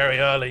one of the very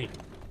early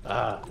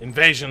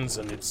invasions,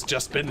 and it's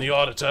just been the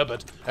auditor,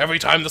 but every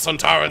time the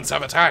Sontarans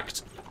have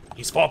attacked,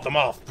 he's fought them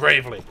off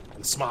bravely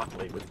and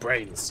smartly, with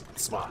brains and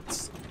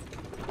smarts.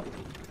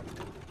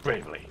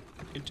 Bravely.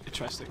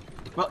 Interesting.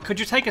 Well, could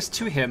you take us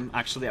to him,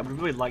 actually? I would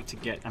really like to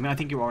get... I mean, I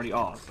think you already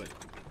are, but...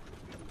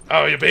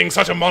 Oh, you're being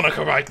such a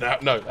moniker right now.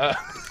 No,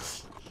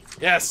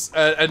 yes,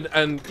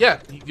 and yeah,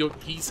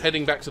 he's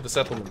heading back to the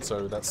settlement,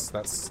 so that's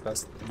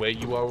where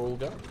you are all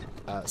going.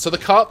 So the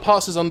cart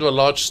passes under a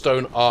large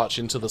stone arch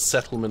into the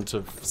settlement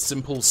of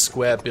simple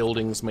square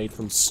buildings made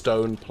from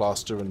stone,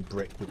 plaster, and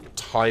brick with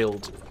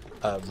tiled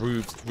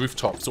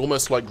rooftops,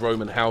 almost like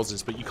Roman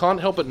houses, but you can't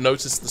help but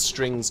notice the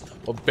strings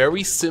of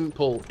very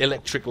simple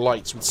electric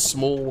lights with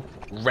small,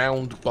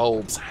 round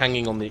bulbs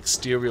hanging on the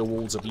exterior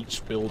walls of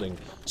each building,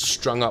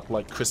 strung up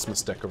like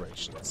Christmas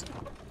decorations.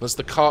 As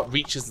the cart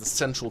reaches the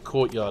central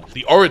courtyard,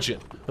 the origin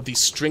of these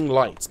string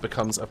lights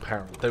becomes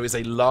apparent. There is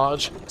a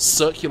large,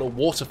 circular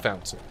water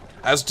fountain,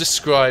 as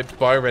described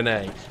by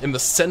Renee, in the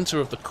center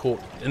of the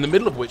courtyard, in the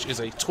middle of which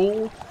is a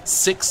tall,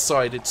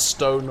 six-sided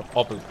stone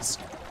obelisk.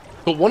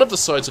 But one of the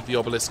sides of the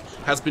obelisk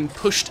has been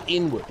pushed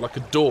inward like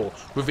a door,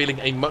 revealing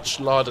a much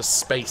larger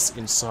space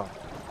inside,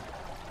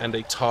 and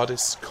a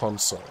TARDIS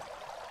console.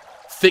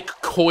 Thick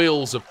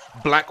coils of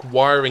black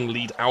wiring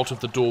lead out of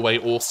the doorway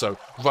also,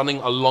 running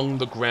along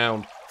the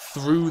ground,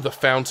 through the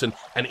fountain,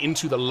 and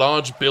into the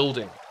large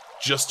building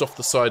just off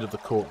the side of the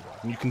courtyard.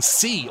 And you can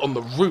see on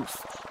the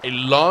roof a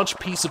large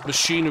piece of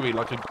machinery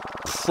like a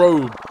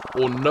probe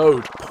or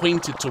node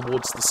pointed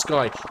towards the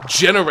sky,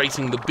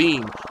 generating the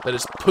beam that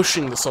is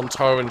pushing the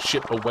Sontaran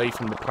ship away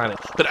from the planet.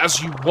 But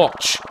as you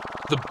watch,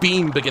 the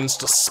beam begins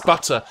to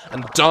sputter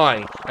and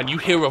die, and you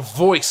hear a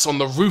voice on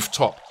the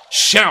rooftop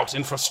shout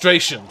in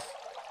frustration.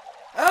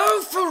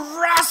 Oh, for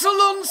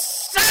Rassilon's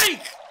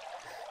sake!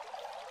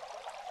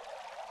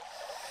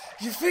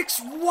 You fix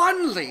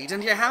one lead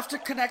and you have to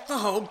connect the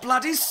whole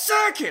bloody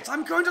circuit!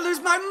 I'm going to lose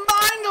my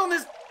mind on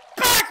this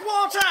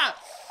backwater!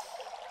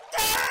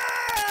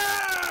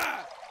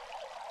 Ah!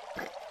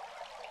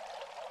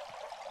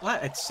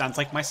 Well, it sounds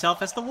like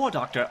myself as the war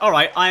doctor.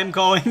 Alright, I'm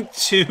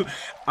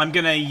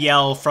gonna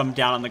yell from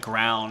down on the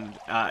ground.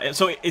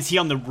 So is he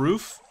on the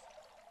roof?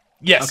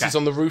 Yes, Okay. he's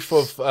on the roof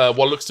of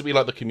what looks to be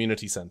like the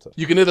community center.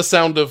 You can hear the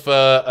sound of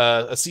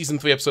a season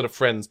 3 episode of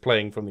Friends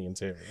playing from the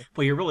interior.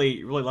 Well, you're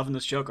really loving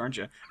this joke, aren't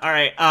you? All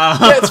right.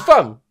 Yeah, it's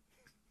fun.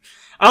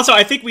 Also,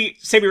 I think we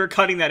were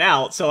cutting that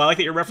out, so I like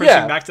that you're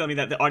referencing back to me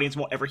that the audience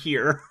won't ever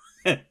hear.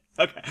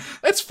 Okay.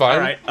 It's fine.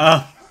 All right.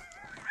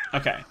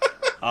 Okay.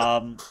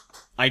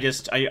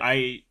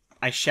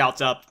 I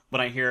shout up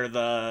when I hear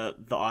the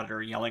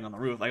auditor yelling on the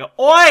roof. I go,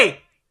 "Oi!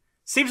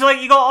 Seems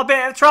like you got a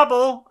bit of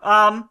trouble.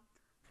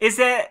 Is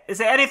there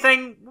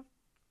anything?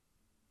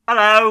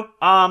 Hello.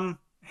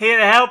 Here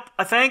to help.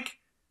 I think.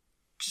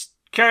 Just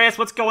curious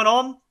what's going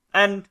on.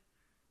 And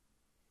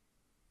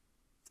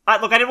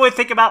look, I didn't really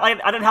think about. I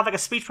didn't have like a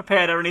speech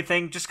prepared or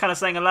anything. Just kind of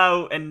saying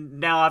hello. And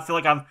now I feel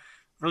like I've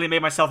really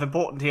made myself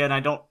important here, and I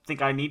don't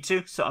think I need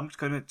to. So I'm just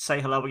going to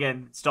say hello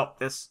again. Stop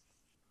this."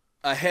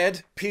 A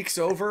head peeks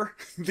over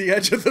the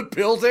edge of the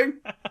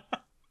building.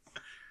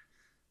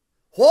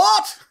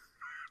 What?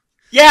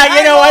 Yeah,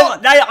 you know,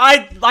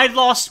 I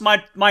lost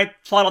my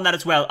plot on that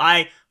as well.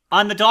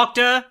 I'm the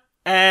doctor,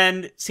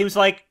 and it seems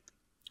like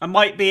I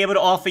might be able to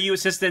offer you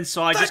assistance,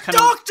 so I just kind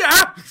of... Doctor!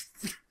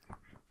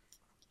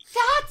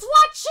 That's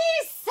what she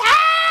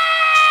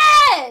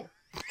said!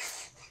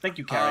 Thank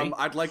you, Carrie.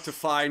 I'd like to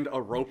find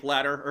a rope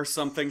ladder or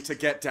something to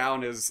get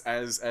down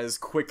as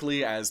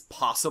quickly as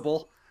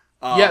possible.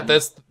 Yeah,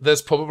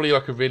 there's probably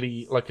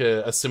like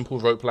a simple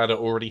rope ladder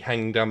already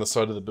hanging down the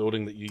side of the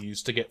building that you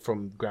use to get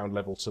from ground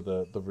level to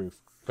the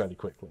roof fairly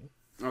quickly.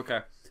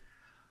 Okay.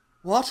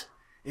 What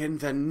in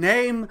the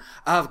name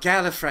of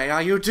Gallifrey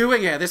are you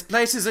doing here? This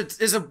place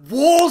is a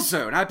war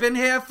zone. I've been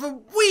here for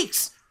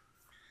weeks.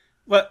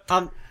 Well,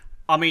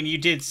 I mean, you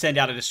did send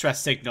out a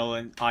distress signal,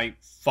 and I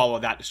follow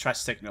that distress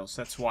signal,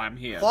 so that's why I'm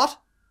here. What?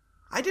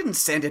 I didn't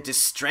send a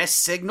distress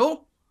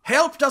signal.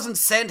 Help doesn't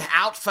send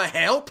out for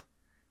help.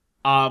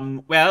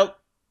 Well,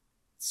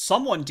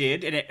 someone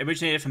did, and it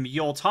originated from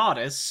your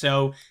TARDIS,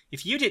 so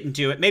if you didn't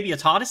do it, maybe your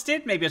TARDIS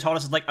did? Maybe your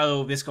TARDIS is like,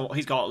 oh, he's got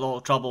a little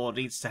trouble,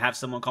 needs to have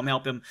someone come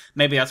help him.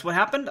 Maybe that's what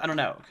happened? I don't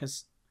know,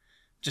 because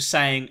just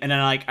saying, and then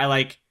I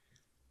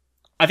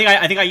think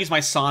I use my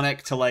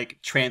Sonic to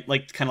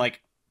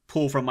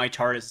pull from my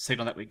TARDIS the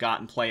signal that we got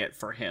and play it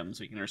for him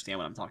so he can understand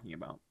what I'm talking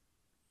about.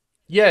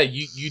 Yeah,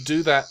 you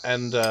do that,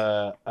 and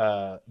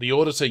the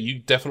auditor,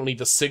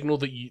 the signal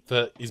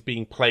that is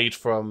being played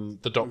from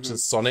the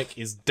Doctor's Sonic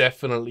is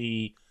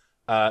definitely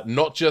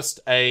not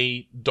just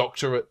a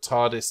Doctor at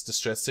TARDIS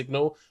distress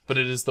signal, but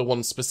it is the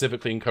one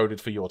specifically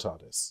encoded for your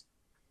TARDIS.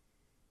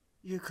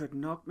 You could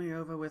knock me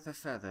over with a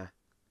feather.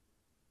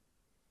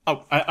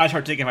 Oh, I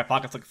started digging in my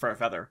pockets looking for a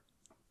feather.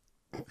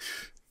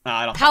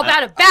 I don't. How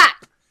about a bat?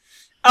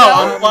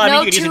 Oh, well, I mean, no,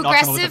 you could too use knock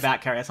someone with a aggressive.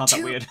 bat carry. That's not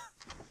that weird.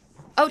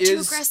 Oh,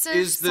 too aggressive?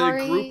 Is the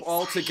Sorry. group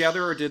all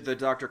together, or did the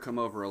doctor come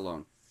over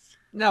alone?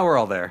 No, we're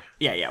all there.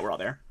 Yeah, we're all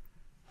there.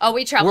 Oh,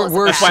 we travel as a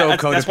We're bat. so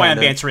That's why I'm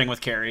codependent. bantering with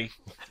Carrie.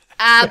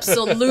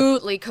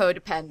 Absolutely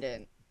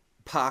codependent.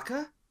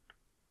 Parker?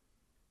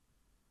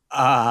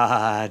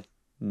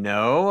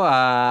 No,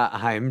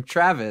 I'm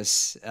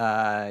Travis.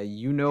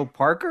 You know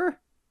Parker?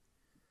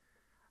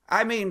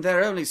 I mean, there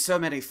are only so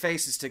many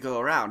faces to go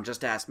around.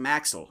 Just ask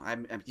Maxwell.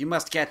 You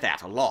must get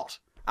that a lot.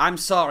 I'm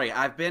sorry,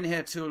 I've been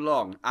here too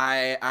long.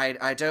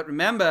 I don't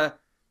remember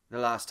the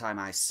last time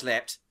I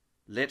slept,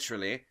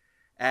 literally.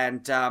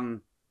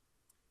 And,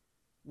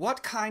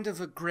 what kind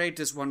of a grade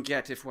does one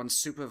get if one's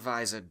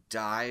supervisor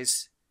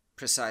dies,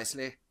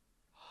 precisely?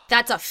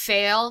 That's a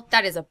fail.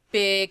 That is a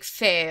big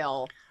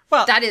fail.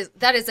 Well, That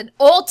is an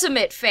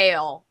ultimate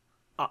fail.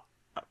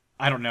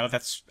 I don't know.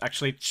 That's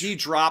actually... He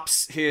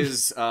drops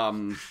his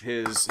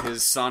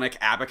sonic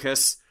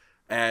abacus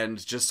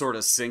and just sort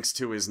of sinks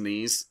to his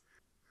knees.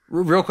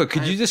 Real quick,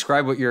 could you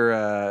describe what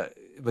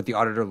what the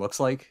auditor looks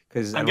like?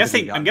 Because I'm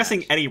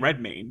guessing Eddie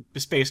Redmayne,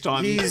 just based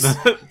on...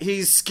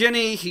 He's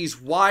skinny, he's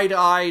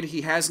wide-eyed,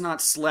 he has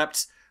not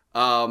slept.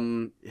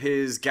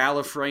 His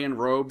Gallifreyan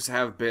robes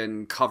have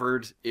been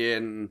covered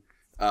in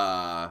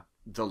the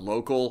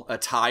local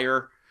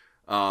attire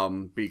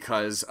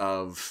because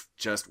of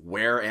just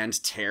wear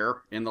and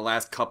tear in the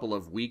last couple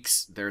of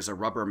weeks. There's a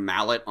rubber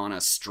mallet on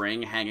a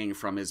string hanging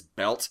from his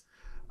belt,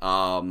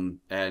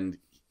 and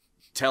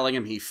telling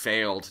him he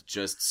failed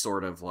just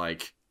sort of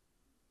like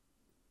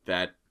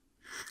that.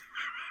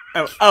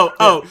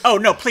 Oh,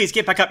 no, please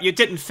get back up. You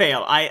didn't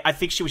fail. I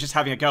think she was just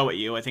having a go at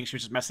you. I think she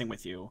was just messing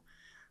with you.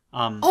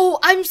 Oh,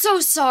 I'm so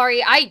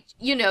sorry.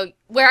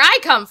 Where I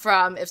come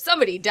from, if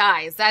somebody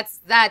dies,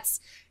 that's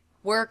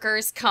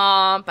workers'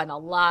 comp and a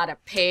lot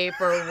of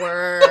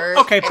paperwork.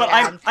 Okay, but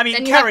and I mean,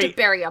 then you Carrie... have to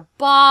bury a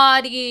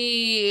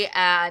body,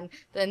 and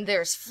then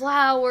there's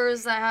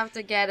flowers that have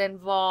to get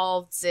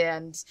involved,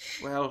 and...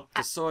 Well,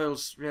 the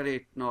soil's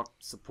really not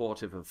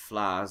supportive of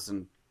flowers,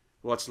 and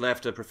what's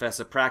left of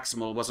Professor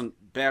Praximal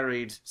wasn't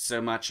buried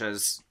so much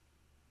as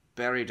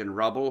buried in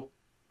rubble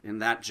in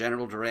that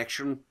general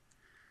direction.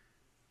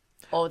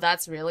 Oh,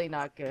 that's really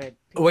not good.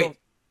 People Wait.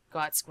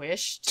 got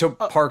squished. So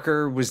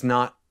Parker was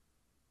not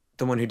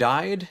the one who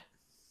died?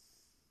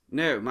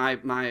 No, my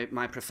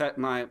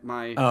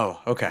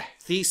Oh, okay.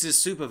 thesis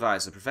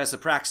supervisor, Professor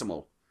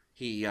Praximal.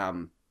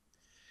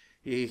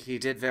 He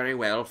did very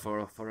well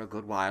for a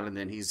good while, and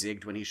then he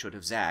zigged when he should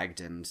have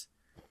zagged, and,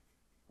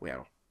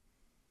 well...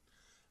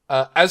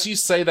 As you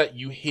say that,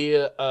 you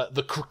hear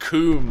the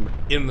cocoon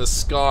in the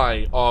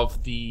sky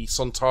of the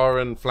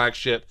Sontaran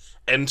flagship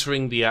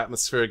entering the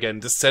atmosphere again,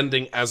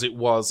 descending as it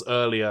was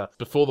earlier,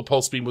 before the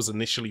pulse beam was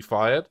initially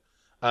fired.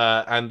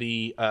 And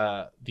the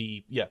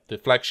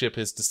flagship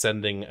is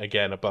descending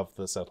again above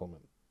the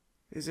settlement.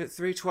 Is it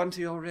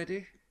 3:20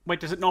 already? Wait,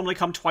 does it normally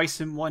come twice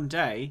in one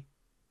day?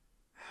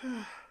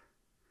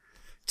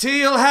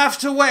 T'll have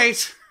to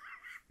wait!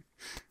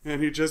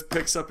 And he just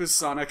picks up his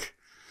Sonic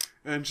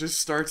and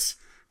just starts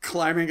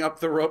climbing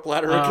up the rope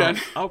ladder again.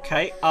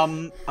 Okay,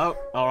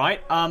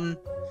 alright. I'm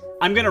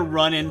gonna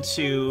run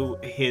into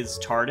his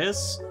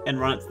TARDIS and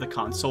run it to the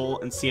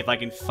console and see if I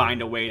can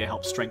find a way to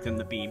help strengthen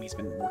the beam he's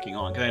been working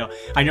on. Because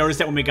I noticed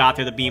that when we got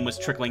there, the beam was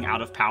trickling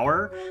out of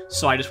power,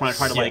 so I just want to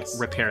try to,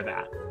 repair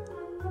that.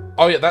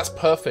 Oh yeah, that's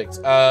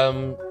perfect.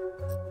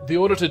 The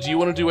Auditor, do you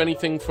want to do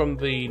anything from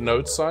the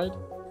node side?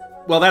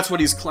 Well, that's what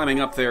he's climbing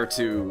up there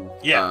to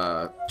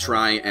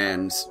try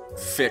and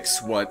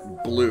fix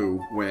what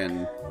blew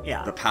when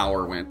the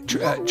power went.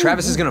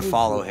 Travis is going to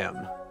follow him.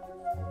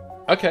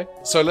 Okay,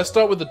 so let's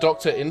start with the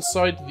Doctor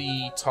inside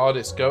the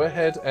TARDIS. Go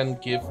ahead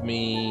and give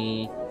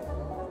me,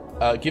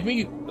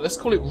 let's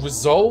call it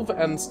Resolve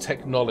and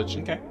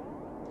Technology. Okay.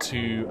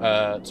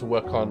 To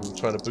work on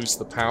trying to boost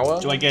the power.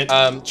 Do I get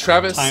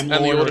Travis Time and the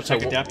Lord or Auditor?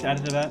 Tech Adept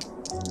added to that?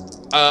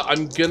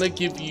 I'm gonna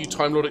give you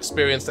Time Lord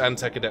Experienced and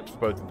Tech Adept for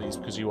both of these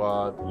because you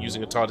are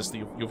using a TARDIS that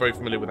you're very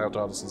familiar with how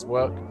TARDISes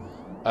work.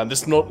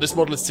 This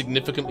model is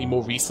significantly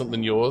more recent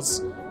than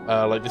yours.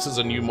 This is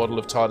a new model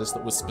of TARDIS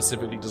that was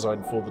specifically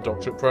designed for the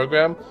doctorate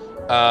program.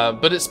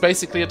 But it's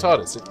basically a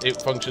TARDIS.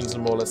 It functions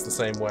in more or less the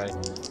same way.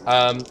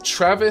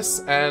 Travis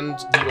and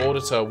the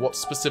Auditor, what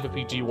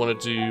specifically do you want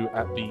to do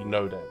at the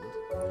node end?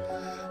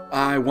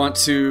 I want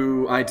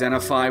to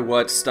identify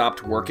what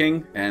stopped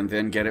working and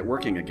then get it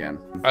working again.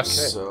 Okay.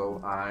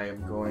 So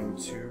I'm going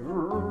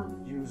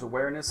to use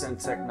awareness and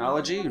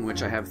technology, in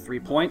which I have 3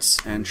 points,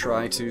 and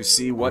try to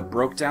see what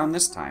broke down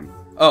this time.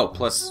 Oh,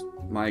 plus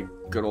my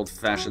good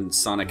old-fashioned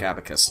sonic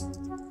abacus.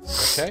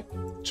 Okay.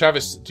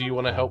 Travis, do you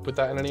want to help with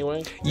that in any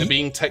way? And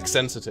being tech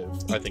sensitive,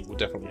 I think, will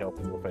definitely help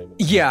in your favor.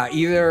 Yeah,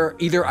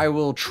 either I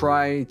will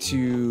try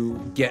to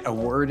get a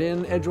word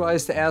in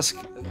edgewise to ask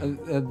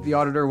the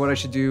Auditor what I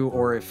should do,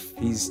 or if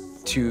he's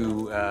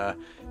too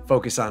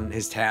focused on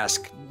his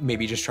task,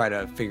 maybe just try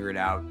to figure it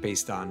out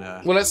based on...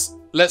 Well,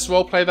 let's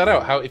role play that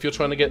out. How if you're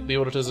trying to get the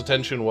Auditor's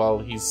attention while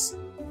he's...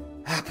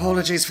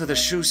 Apologies for the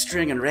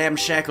shoestring and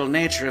ramshackle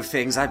nature of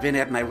things. I've been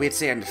at my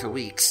wit's end for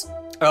weeks.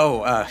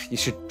 Oh, you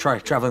should try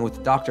traveling with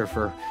the Doctor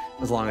for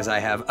as long as I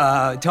have.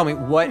 Tell me,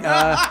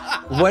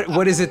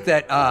 what is it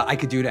that I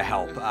could do to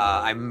help?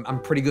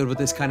 I'm pretty good with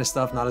this kind of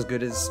stuff, not as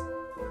good as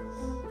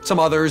some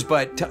others,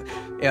 but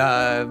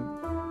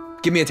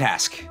give me a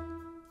task.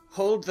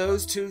 Hold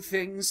those two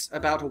things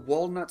about a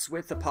walnut's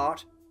width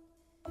apart.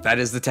 That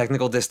is the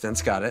technical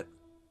distance, got it.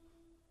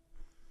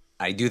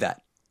 I do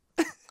that.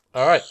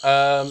 All right,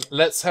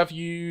 let's have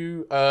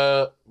you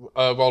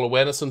roll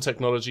awareness and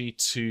technology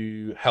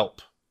to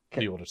help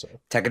the Auditor.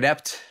 Tech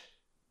Adept?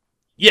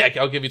 Yeah,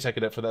 I'll give you Tech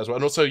Adept for that as well.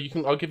 And also,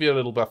 I'll give you a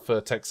little buff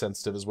for Tech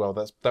Sensitive as well.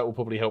 That will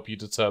probably help you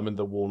determine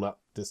the walnut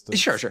distance.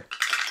 Sure.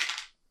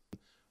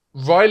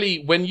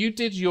 Riley, when you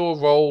did your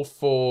roll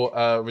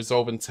for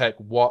Resolve and Tech,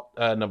 what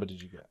number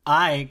did you get?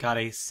 I got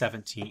a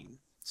 17.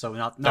 So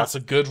not That's a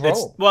good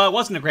roll. Well, it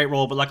wasn't a great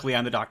roll, but luckily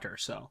I'm the Doctor,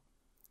 so...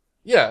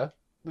 Yeah.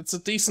 It's a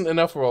decent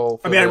enough roll.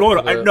 I rolled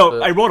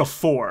a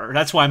 4.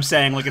 That's why I'm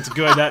saying it's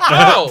good that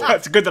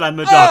it's good that I'm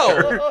the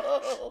Doctor.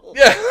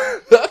 Yeah.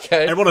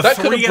 Okay. I rolled a that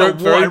 3 could have broke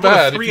very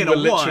bad if 3 you and were a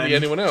literally 1,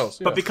 anyone else.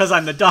 Yeah. But because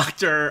I'm the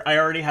Doctor, I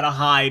already had a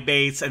high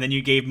base, and then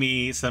you gave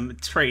me some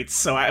traits,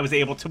 so I was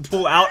able to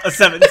pull out a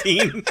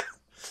 17.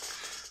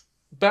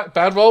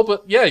 Bad roll,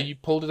 but yeah, you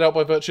pulled it out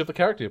by virtue of the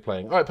character you're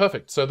playing. All right,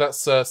 perfect. So that's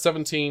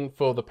 17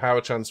 for the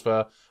power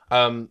transfer.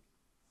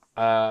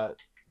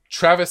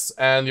 Travis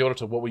and the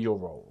Auditor, what were your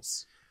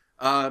rolls?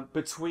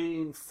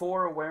 Between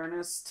 4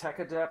 awareness, tech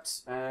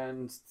adept,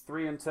 and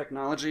 3 in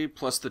technology,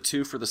 plus the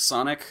 2 for the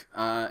sonic,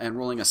 and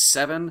rolling a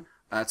 7,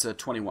 that's a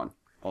 21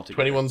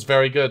 altogether. 21's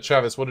very good.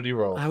 Travis, what did you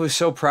roll? I was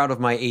so proud of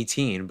my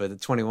 18, but the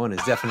 21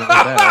 is definitely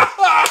better.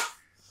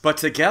 But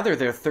together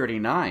they're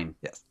 39.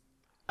 Yes.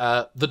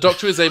 The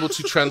Doctor is able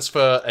to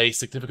transfer a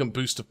significant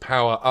boost of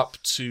power up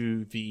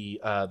to the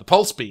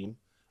pulse beam,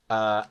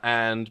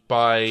 and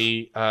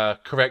by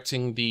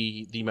correcting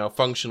the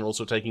malfunction,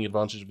 also taking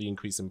advantage of the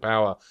increase in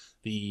power,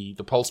 the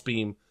pulse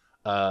beam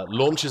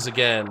launches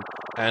again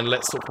and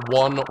lets off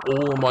one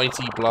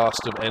almighty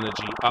blast of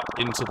energy up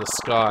into the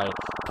sky,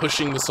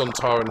 pushing the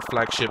Sontaran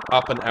flagship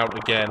up and out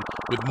again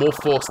with more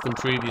force than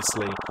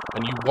previously.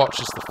 And you watch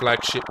as the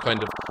flagship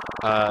kind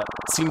of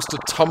seems to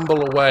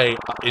tumble away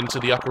into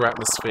the upper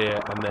atmosphere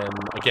and then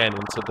again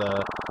into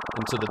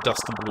the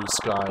dusty blue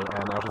sky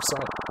and out of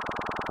sight.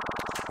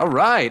 All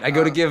right, I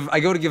go to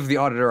give the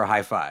Auditor a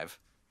high five.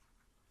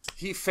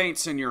 He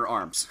faints in your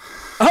arms.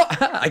 Oh,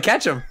 I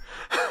catch him.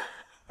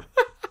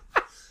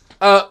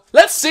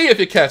 Let's see if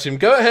you catch him.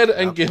 Go ahead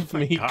and give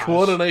me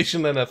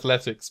coordination and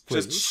athletics,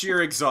 please. Just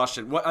sheer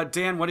exhaustion. What,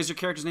 Dan, what is your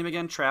character's name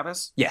again?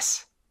 Travis?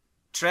 Yes.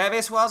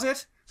 Travis, was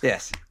it?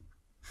 Yes.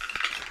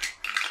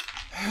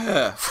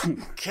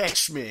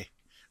 Catch me.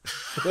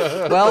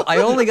 Well, I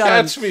only got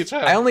Catch me,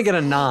 Travis. I only get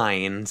a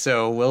 9,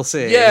 so we'll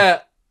see.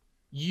 Yeah,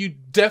 you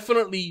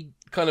definitely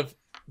kind of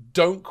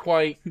don't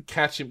quite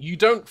catch him. You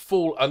don't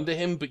fall under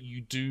him, but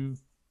you do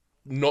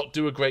not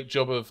do a great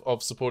job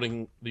of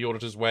supporting the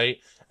auditor's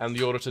weight, and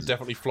the auditor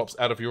definitely flops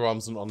out of your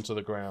arms and onto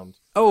the ground.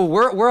 Oh,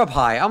 we're up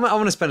high. I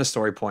want to spend a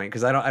story point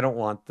because I don't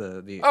want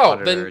the Oh,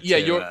 auditor then yeah,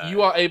 to,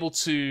 you are able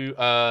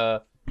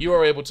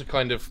to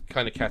kind of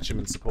catch him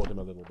and support him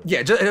a little bit.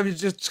 Yeah,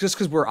 just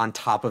because we're on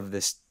top of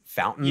this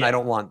fountain, Yeah. I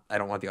don't want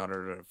the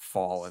auditor to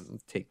fall and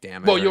take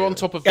damage. Well, you're on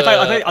top of the.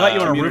 I thought you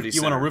were on a community roof.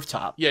 You were on a center.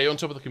 rooftop. Yeah, you're on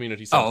top of the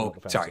community center. Oh,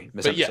 of the sorry, fountain.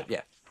 But yeah, misunderstood.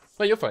 Yeah.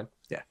 no, you're fine.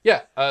 Yeah.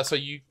 Yeah. So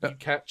you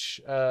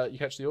catch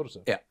the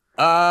auditor. Yeah.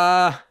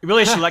 You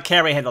really should let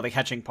Carrie handle the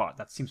catching part.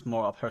 That seems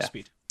more up her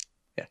speed.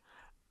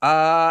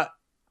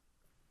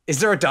 Is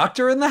there a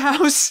doctor in the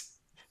house?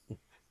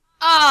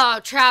 Oh,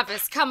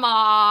 Travis, come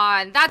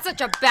on. That's such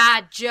a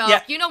bad joke.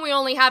 Yeah. You know we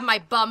only have my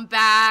bum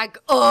bag.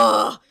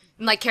 Ugh.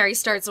 And like Carrie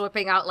starts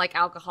whipping out like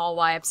alcohol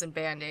wipes and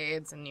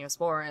band-aids and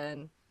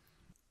Neosporin.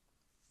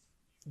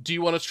 Do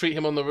you want to treat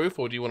him on the roof,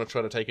 or do you want to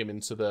try to take him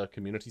into the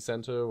community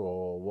center,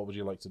 or what would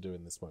you like to do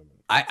in this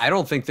moment? I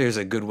don't think there's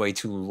a good way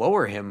to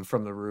lower him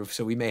from the roof,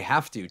 so we may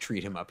have to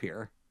treat him up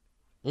here.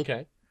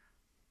 Okay.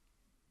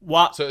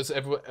 What? So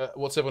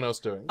what's everyone else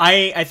doing?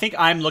 I think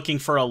I'm looking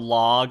for a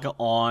log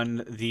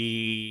on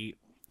the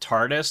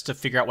TARDIS to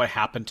figure out what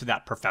happened to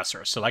that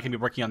professor. So I can be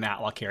working on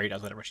that while Carrie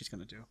does whatever she's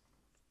going to do.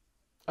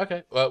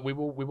 Okay. We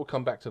will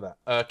come back to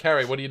that.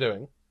 Carrie, what are you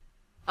doing?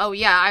 Oh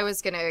yeah, I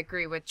was gonna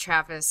agree with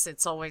Travis.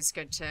 It's always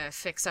good to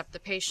fix up the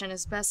patient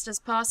as best as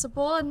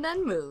possible and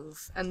then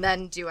move. And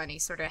then do any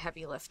sort of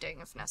heavy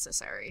lifting if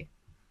necessary.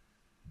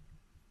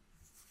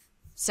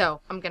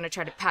 So, I'm gonna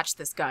try to patch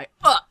this guy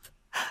up.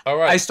 All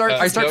right. I start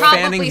go- fanning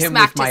Probably him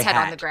smacked with my his head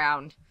hat. on the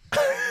ground.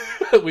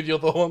 with your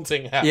the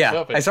haunting hat. Yeah,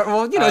 Perfect. I start.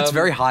 Well, it's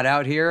very hot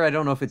out here. I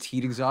don't know if it's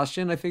heat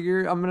exhaustion. I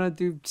figure I'm gonna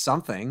do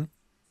something.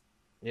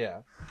 Yeah.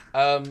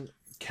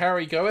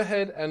 Carrie, go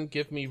ahead and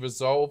give me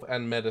resolve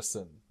and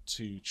medicine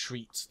to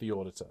treat the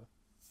auditor.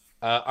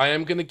 I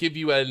am going to give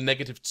you a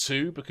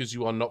 -2 because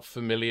you are not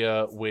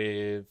familiar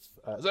with.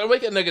 So I'll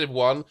make it a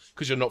 -1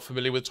 because you're not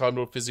familiar with Time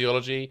Lord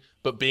physiology.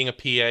 But being a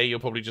PA, you're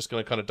probably just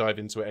going to kind of dive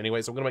into it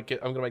anyway. So I'm going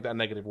to make that a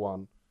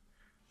 -1.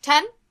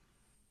 10?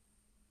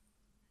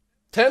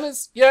 10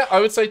 is I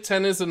would say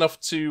 10 is enough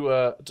to.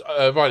 Riley,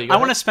 go I ahead.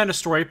 want to spend a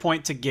story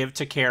point to give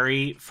to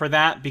Carrie for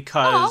that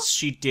because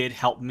she did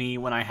help me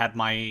when I had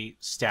my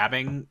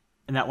stabbing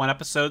in that one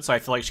episode. So I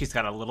feel like she's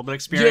got a little bit of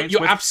experience.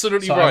 You're with,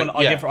 absolutely so right.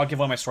 I'll give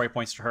one of my story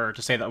points to her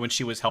to say that when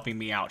she was helping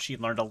me out, she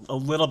learned a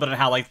little bit of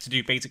how to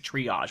do basic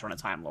triage on a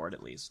Time Lord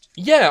at least.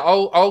 Yeah,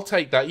 I'll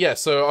take that. Yeah,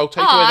 so I'll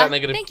take away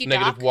that thank you,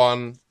 Doc.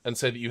 -1 and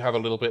say that you have a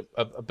little bit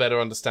a better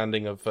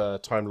understanding of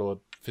Time Lord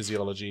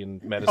physiology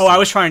and medicine. Oh, I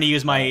was trying to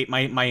use my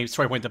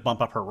story point to bump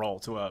up her roll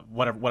to a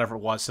whatever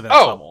it was to that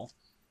level.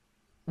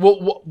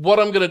 Well, what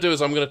I'm going to do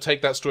is I'm going to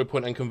take that story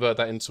point and convert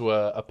that into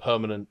a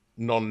permanent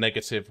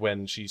non-negative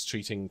when she's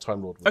treating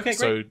Time Lord. Okay, great.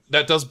 So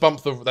that does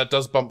bump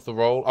the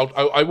roll.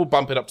 I will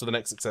bump it up to the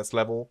next success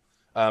level,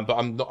 but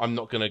I'm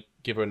not going to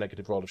give her a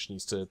negative roll if she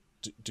needs to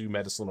do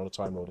medicine on a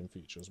Time Lord in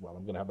future as well.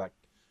 I'm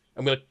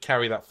going to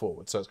carry that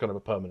forward, so it's kind of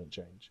a permanent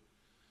change.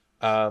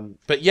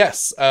 But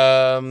yes,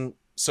 I'm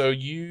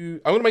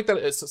going to make that.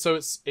 I'm just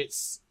going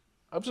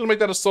to make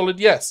that a solid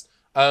yes.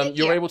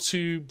 You're able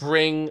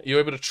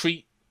to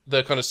treat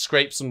the kind of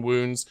scrapes and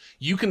wounds.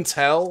 You can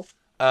tell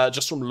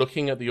just from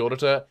looking at the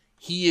auditor,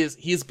 he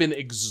has been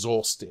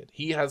exhausted.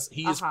 He is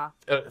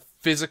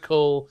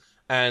physical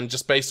and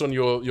just based on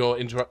your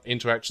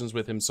interactions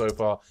with him so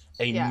far,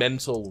 a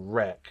mental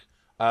wreck.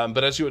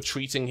 But as you are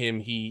treating him,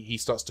 he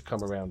starts to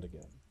come around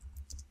again.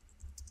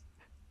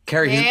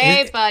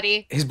 Carrie,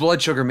 Buddy. his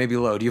blood sugar may be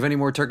low. Do you have any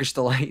more Turkish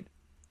delight?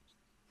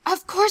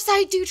 Of course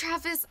I do,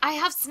 Travis. I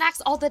have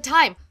snacks all the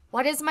time.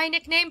 What is my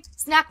nickname?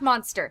 Snack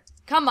Monster.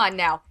 Come on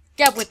now.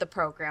 Get with the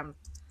program.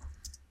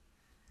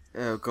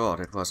 Oh god,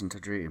 it wasn't a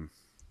dream.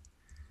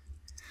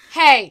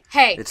 Hey,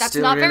 It's that's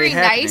still not really very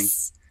happening.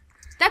 nice.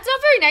 That's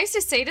not very nice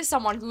to say to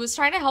someone who was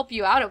trying to help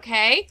you out,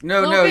 okay? No,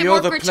 a little bit you're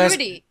more the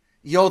gratuity.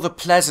 You're the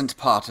pleasant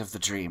part of the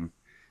dream.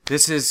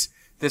 This is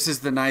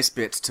the nice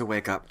bit to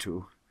wake up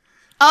to.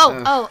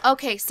 Oh,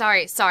 okay,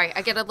 sorry.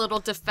 I get a little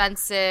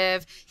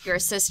defensive. You're a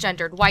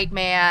cisgendered white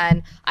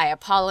man. I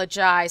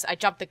apologize. I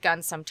jump the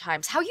gun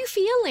sometimes. How you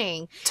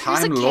feeling? Here's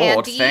a Time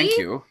Lord, candy. thank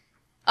you.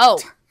 Oh.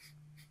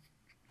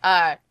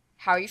 How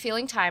are you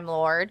feeling, Time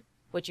Lord?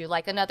 Would you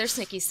like another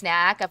snicky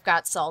snack? I've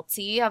got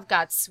salty, I've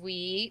got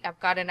sweet, I've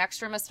got an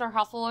extra Mr.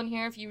 Huffle in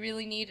here if you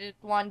really needed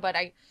one, but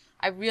I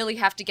really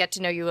have to get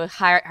to know you a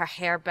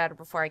hair better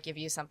before I give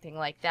you something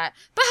like that.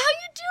 But how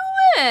you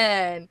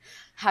doing?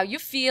 How you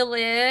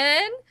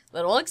feeling?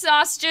 Little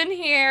exhaustion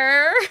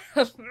here.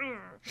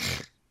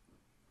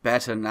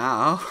 Better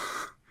now.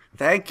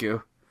 Thank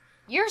you.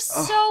 You're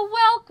so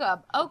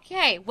welcome.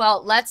 Okay,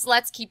 well, let's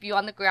keep you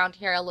on the ground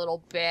here a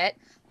little bit.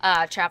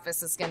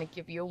 Travis is gonna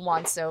give you a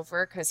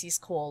once-over, because he's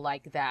cool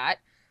like that.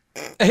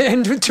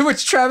 And to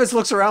which Travis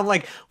looks around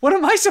like, what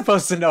am I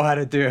supposed to know how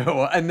to do?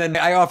 And then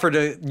I offer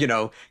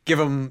to, give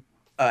him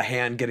a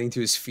hand getting to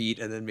his feet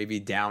and then maybe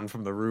down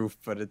from the roof.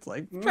 But it's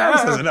like,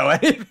 Travis doesn't know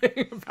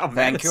anything about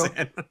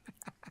medicine.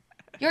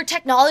 Your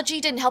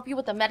technology didn't help you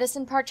with the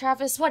medicine part,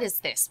 Travis? What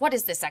is this? What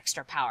is this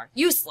extra power?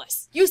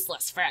 Useless.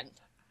 Useless, friend.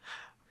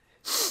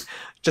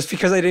 Just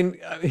because I didn't,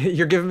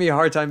 you're giving me a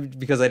hard time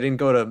because I didn't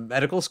go to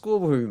medical school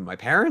with my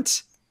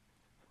parents?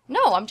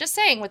 No, I'm just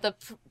saying with the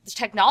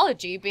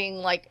technology being,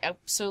 like,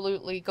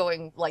 absolutely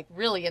going, like,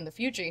 really in the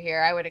future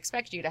here, I would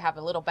expect you to have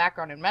a little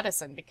background in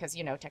medicine because,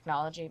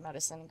 technology,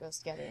 medicine goes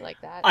together like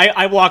that.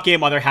 I walk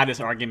in while they're having this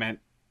argument,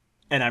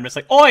 and I'm just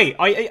like, Oi,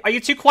 are you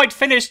two quite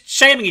finished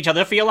shaming each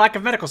other for your lack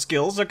of medical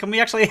skills, or can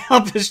we actually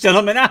help this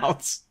gentleman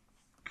out?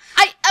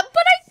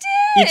 But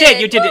I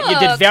did! You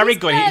did very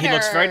good. He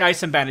looks better. very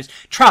nice and bandaged.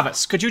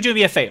 Travis, could you do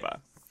me a favor?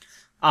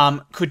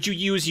 Could you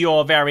use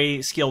your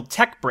very skilled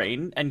tech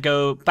brain and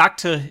go back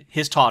to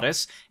his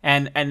TARDIS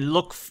and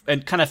look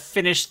and kind of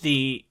finish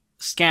the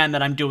scan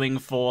that I'm doing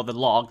for the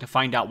log to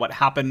find out what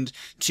happened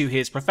to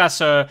his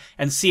professor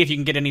and see if you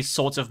can get any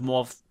sorts of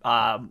more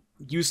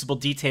usable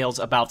details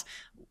about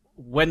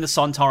when the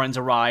Sontarans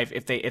arrive,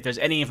 if there's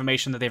any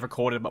information that they've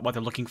recorded about what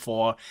they're looking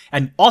for.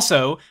 And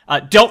also,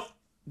 I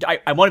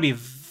want to be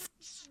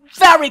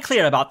very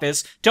clear about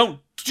this. Don't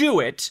do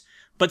it.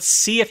 But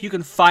see if you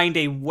can find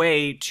a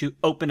way to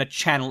open a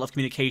channel of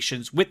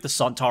communications with the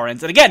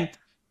Sontarans. And again,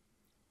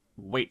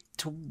 wait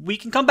till we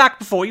can come back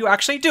before you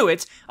actually do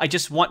it. I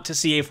just want to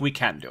see if we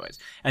can do it.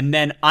 And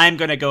then I'm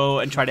going to go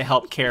and try to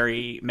help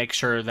Carrie make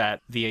sure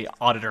that the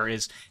auditor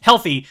is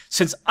healthy,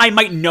 since I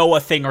might know a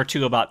thing or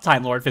two about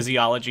Time Lord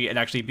physiology and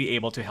actually be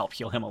able to help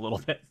heal him a little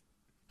bit.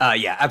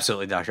 Yeah,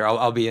 absolutely, Doctor.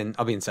 I'll be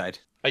inside.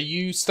 Are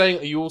you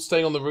all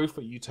staying on the roof?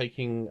 Are you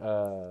taking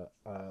the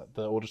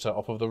auditor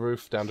off of the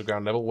roof down to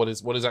ground level? What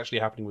is actually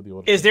happening with the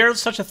auditor? Is there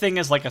such a thing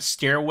as like a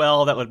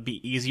stairwell that would be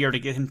easier to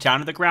get him down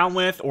to the ground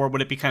with, or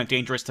would it be kind of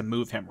dangerous to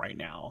move him right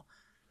now?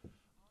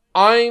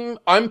 I'm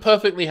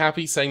perfectly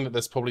happy saying that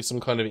there's probably some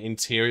kind of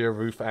interior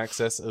roof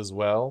access as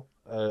well,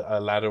 a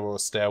ladder or a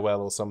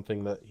stairwell or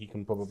something that he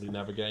can probably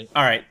navigate.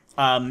 All right.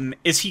 Are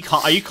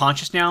you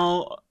conscious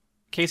now,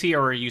 Casey,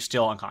 or are you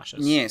still unconscious?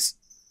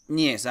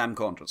 Yes, I'm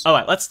conscious. All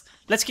right,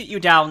 let's get you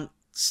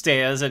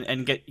downstairs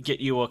and get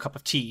you a cup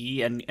of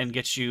tea and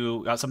get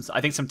you some. I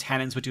think some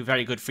tannins would do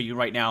very good for you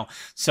right now.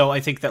 So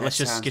I think that let's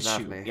just get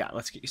lovely.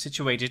 let's get you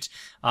situated.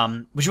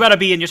 Would you rather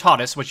be in your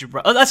TARDIS?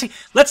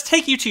 Let's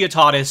take you to your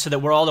TARDIS so that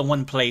we're all in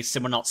one place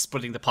and we're not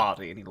splitting the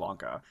party any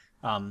longer.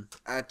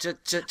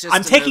 Just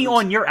I'm taking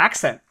on your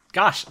accent.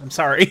 Gosh, I'm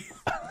sorry.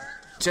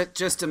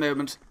 Just a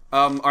moment.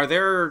 Are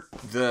there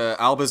the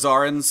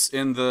Albazarans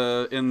in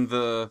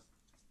the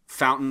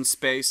fountain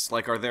space?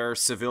 Like, are there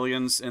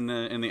civilians in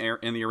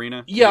the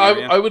arena? Yeah,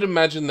 I would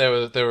imagine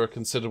there were a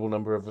considerable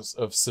number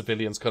of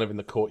civilians kind of in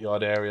the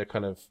courtyard area,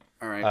 kind of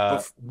all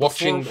right.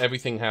 watching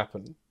everything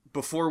happen.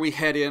 Before we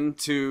head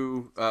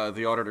into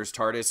the auditor's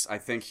TARDIS, I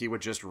think he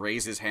would just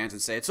raise his hands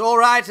and say, "It's all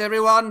right,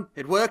 everyone.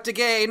 It worked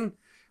again.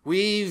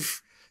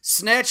 We've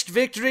snatched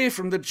victory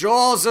from the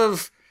jaws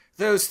of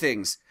those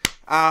things."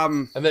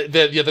 And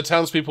the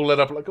townspeople let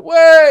up like,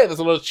 "Way!" There's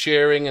a lot of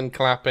cheering and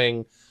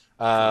clapping.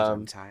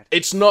 I'm tired.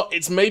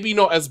 It's maybe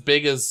not as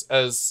big as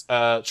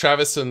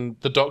Travis and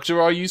the Doctor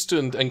are used to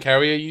and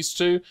Carrie are used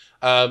to.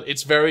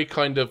 It's very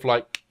kind of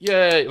like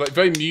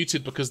very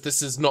muted because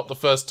this is not the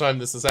first time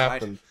this has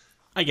happened.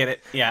 I get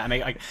it. Yeah,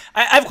 I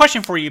have a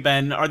question for you,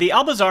 Ben. Are the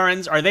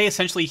Albazarans, are they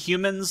essentially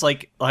humans?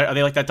 Like, are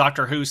they like that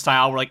Doctor Who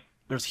style where like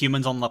there's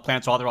humans on the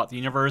planets all throughout the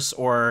universe,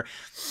 or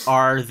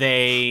are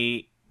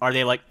they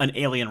like an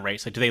alien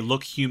race? Like, do they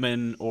look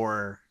human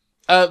or?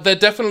 They're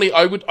definitely.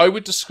 I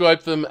would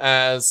describe them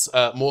as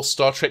more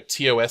Star Trek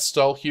TOS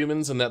style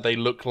humans, in that they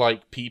look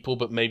like people,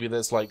 but maybe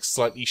there's like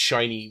slightly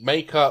shiny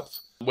makeup.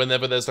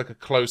 Whenever there's like a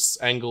close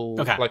angle,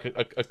 like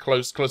a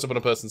close up on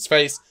a person's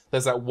face,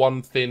 there's that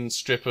one thin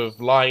strip of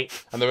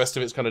light, and the rest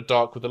of it's kind of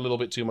dark with a little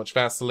bit too much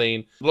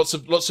Vaseline. There's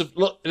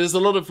a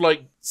lot of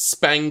like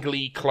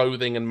spangly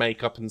clothing and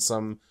makeup, and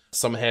some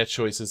hair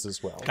choices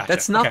as well. Gotcha.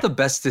 That's not the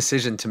best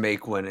decision to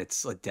make when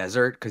it's a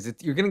desert, because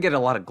you're going to get a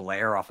lot of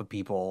glare off of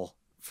people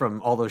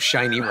from all those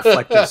shiny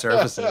reflective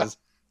surfaces.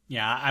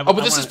 Yeah,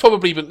 this is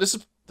probably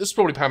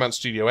Paramount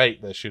Studio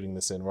 8 they're shooting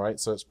this in, right?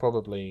 So it's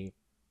probably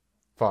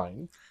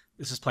fine.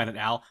 This is Planet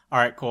Al. All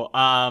right, cool.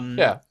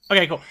 Yeah.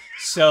 Okay, cool.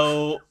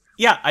 So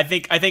yeah, I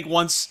think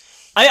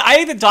once I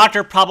think the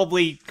Doctor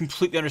probably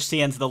completely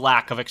understands the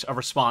lack of a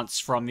response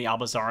from the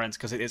Albazarans,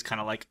 because it is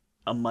kind of like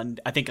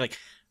I think like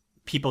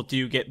people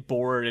do get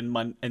bored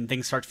and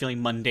things start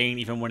feeling mundane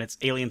even when it's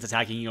aliens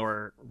attacking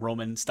your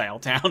Roman style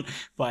town.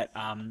 But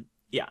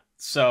yeah.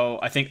 So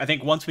I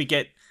think once we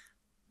get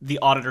the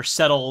auditor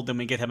settled and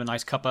we get him a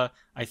nice cuppa,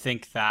 I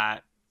think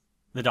that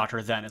the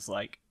Doctor then is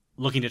like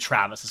looking to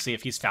Travis to see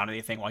if he's found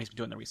anything while he's been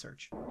doing the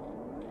research.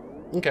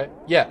 Okay.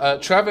 Yeah.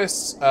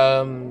 Travis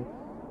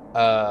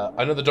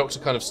I know the Doctor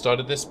kind of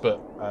started this, but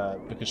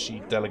because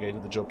she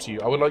delegated the job to you,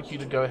 I would like you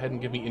to go ahead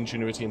and give me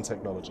Ingenuity and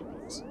Technology,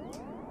 please.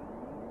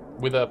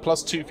 With a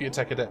 +2 for your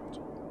Tech Adept.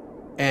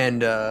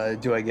 And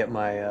do I get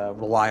my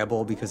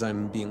reliable because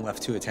I'm being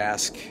left to a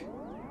task?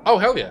 Oh,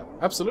 hell yeah.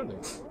 Absolutely.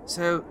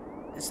 So,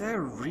 is there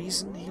a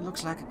reason he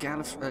looks like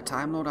a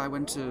Time Lord I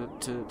went to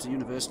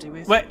university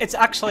with? Well, it's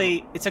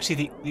actually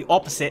the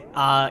opposite.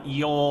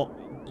 Your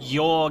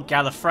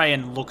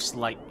Gallifreyan looks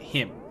like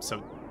him.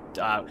 So.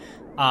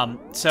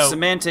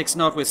 Semantics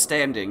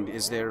notwithstanding,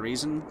 is there a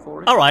reason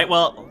for it? All right.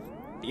 Well,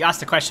 you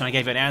asked a question, I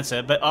gave you an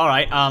answer. But all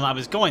right. I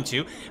was going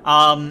to.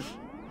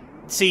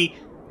 See,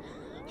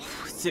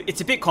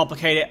 it's a bit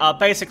complicated.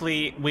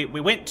 Basically, we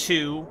went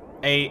to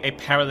a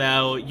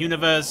parallel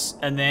universe,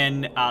 and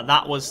then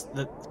that was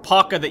the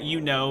Parker that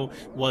you know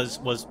was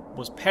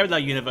parallel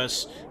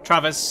universe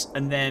Travis,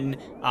 and then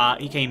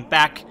he came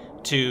back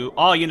to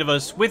our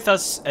universe with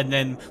us, and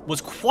then was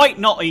quite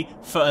naughty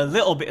for a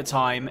little bit of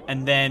time,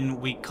 and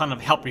then we kind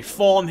of helped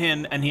reform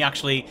him, and he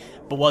actually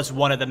was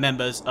one of the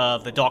members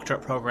of the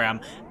doctorate program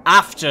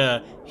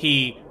after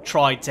he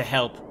tried to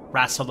help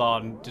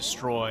Rassilon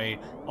destroy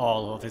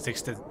all of his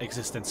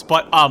existence.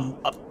 But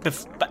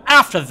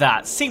after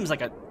that, seems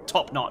like a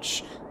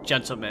top-notch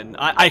gentleman.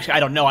 I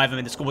don't know. I haven't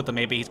been to school with him.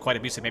 Maybe he's quite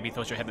abusive. Maybe he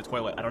throws your head in the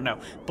toilet. I don't know.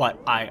 But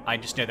I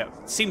just know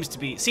that seems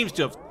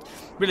to have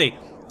really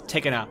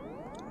taken a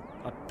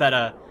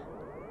better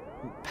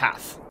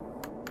path.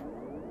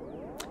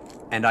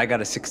 And I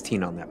got a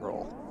 16 on that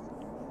roll.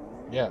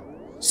 Yeah.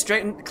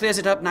 Clears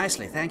it up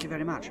nicely. Thank you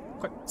very much.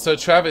 So,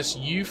 Travis,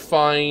 you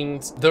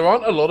find there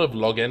aren't a lot of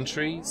log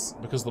entries,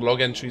 because the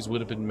log entries would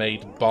have been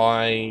made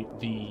by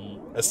the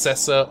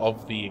assessor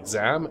of the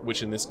exam,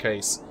 which in this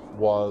case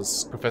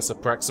was Professor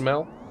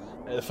Praximel.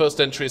 The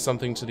first entry is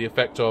something to the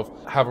effect of,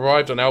 have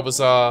arrived on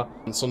Albazar,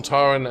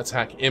 Sontaran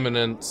attack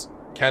imminent,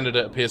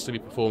 candidate appears to be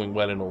performing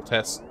well in all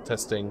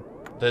testing.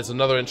 There's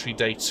another entry,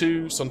 day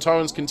 2,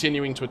 Sontaran's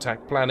continuing to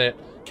attack planet,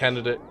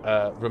 candidate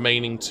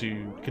remaining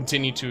to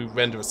continue to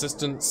render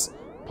assistance.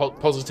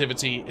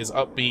 Positivity is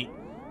upbeat.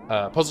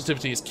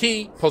 Positivity is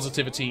key.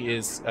 Positivity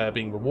is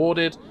being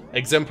rewarded.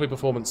 Exemplary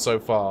performance so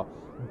far.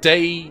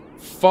 Day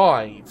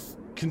 5,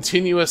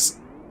 continuous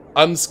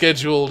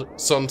unscheduled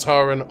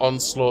Sontaran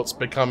onslaughts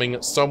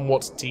becoming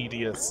somewhat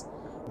tedious.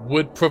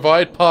 Would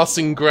provide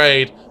passing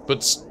grade,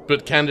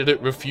 but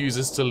candidate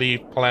refuses to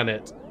leave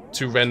planet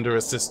to render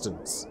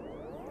assistance.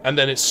 And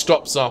then it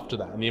stops after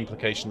that, and the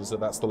implication is that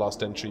that's the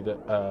last entry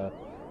that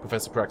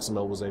Professor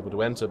Praximel was able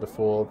to enter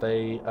before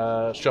they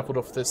shuffled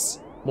off this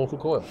mortal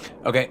coil.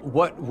 Okay,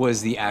 what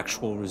was the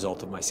actual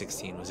result of my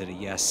 16? Was it a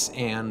yes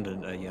and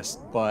a yes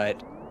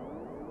but?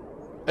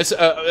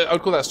 I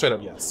would call that straight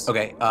up yes.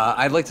 Okay,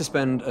 I'd like to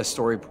spend a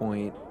story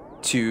point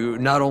to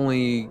not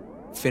only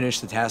finish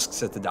the tasks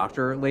that the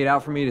doctor laid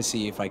out for me to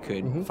see if I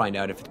could find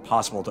out if it's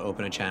possible to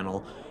open a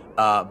channel,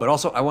 but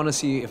also I want to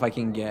see if I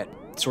can get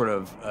sort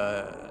of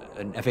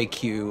an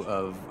FAQ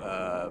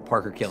of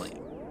Parker Killian.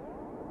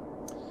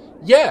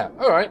 Yeah,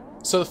 alright.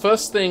 So the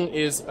first thing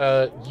is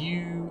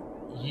you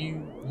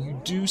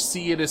do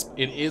see it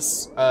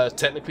is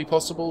technically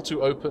possible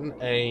to open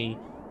a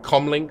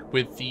comlink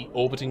with the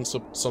orbiting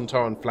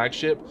Sontaran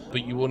flagship,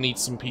 but you will need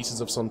some pieces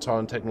of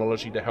Sontaran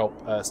technology to help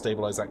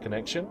stabilize that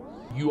connection.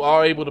 You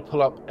are able to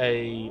pull up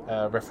a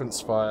reference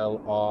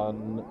file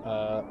on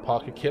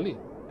Parker Killian,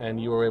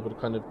 and you are able to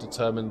kind of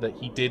determine that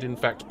he did in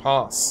fact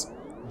pass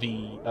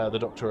the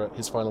doctorate,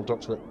 his final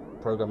doctorate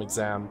program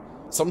exam,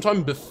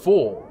 sometime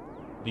before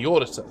the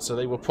auditor. So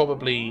they were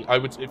probably, I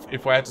would,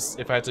 if I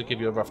had to give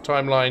you a rough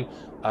timeline,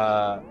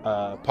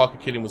 Parker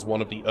Killian was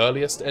one of the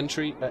earliest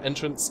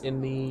entrants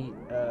in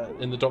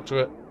the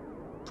doctorate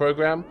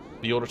program.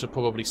 The auditor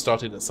probably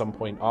started at some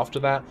point after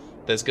that.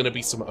 There's going to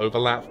be some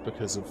overlap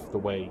because of the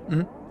way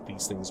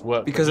these things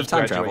work. Because of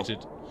time travel.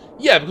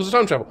 Yeah, because of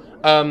time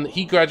travel.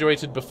 He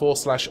graduated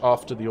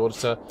before/after the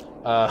auditor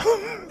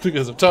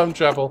because of time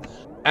travel.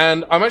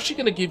 And I'm actually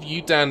going to give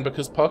you, Dan,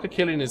 because Parker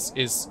Killian is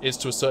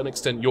to a certain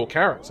extent your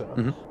character.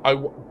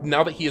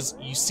 Now that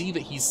you see that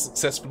he's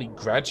successfully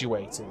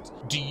graduated,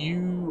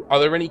 are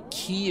there any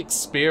key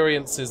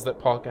experiences that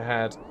Parker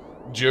had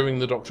during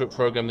the doctorate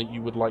program that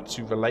you would like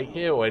to relate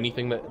here, or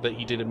anything that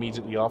he did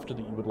immediately after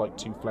that you would like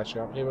to flesh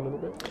out here a little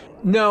bit?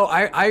 No,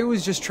 I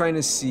was just trying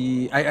to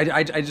see,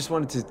 I just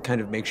wanted to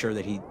kind of make sure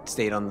that he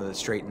stayed on the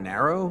straight and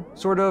narrow,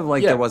 sort of,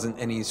 like there wasn't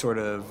any sort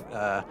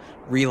of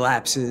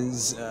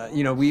relapses.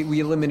 We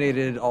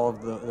eliminated all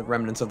of the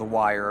remnants of the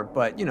Wire,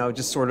 but,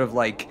 just sort of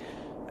like,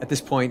 at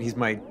this point, he's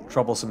my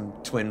troublesome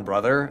twin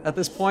brother at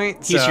this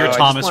point. He's your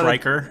Thomas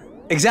Riker.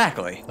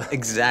 Exactly.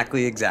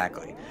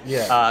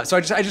 Yeah. So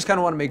I just kind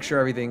of want to make sure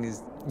everything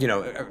is,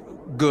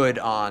 good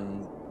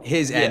on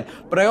his end.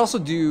 But I also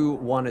do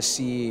want to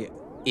see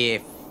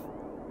if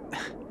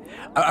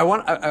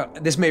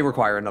this may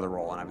require another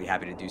roll, and I'd be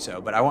happy to do so.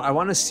 But I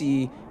want to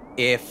see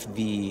if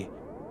the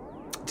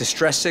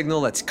distress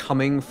signal that's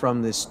coming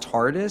from this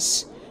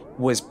TARDIS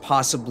was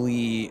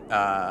possibly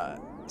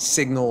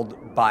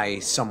signaled by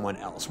someone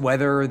else,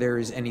 whether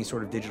there's any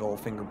sort of digital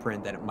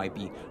fingerprint that it might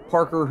be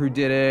Parker who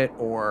did it,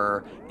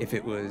 or if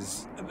it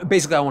was...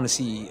 Basically, I want to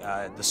see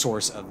the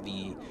source of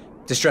the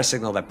distress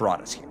signal that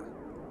brought us here.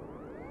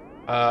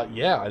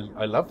 Yeah,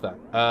 I love that.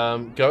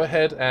 Go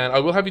ahead, and I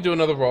will have you do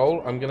another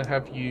roll. I'm going to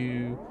have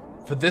you...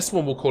 For this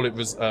one, we'll call it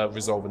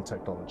Resolve in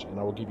Technology, and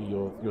I will give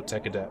you your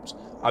Tech Adept.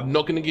 I'm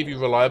not going to give you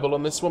Reliable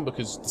on this one,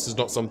 because this is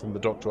not something the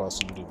Doctor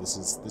asked you to do. This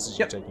is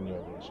you taking your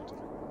own initiative.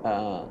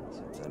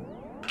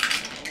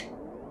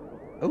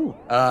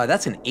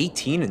 That's an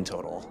 18 in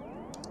total.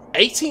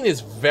 18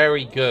 is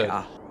very good.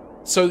 Yeah.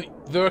 So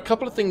there are a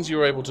couple of things you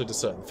were able to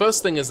discern. The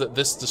first thing is that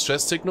this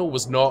distress signal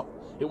was not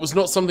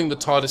something the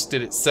TARDIS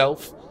did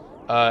itself.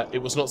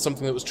 It was not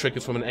something that was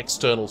triggered from an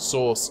external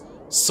source.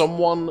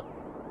 Someone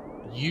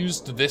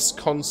used this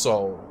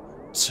console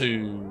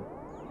to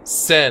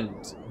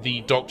send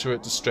the Doctor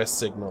at distress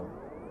signal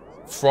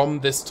from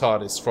this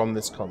TARDIS, from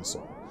this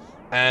console.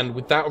 And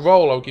with that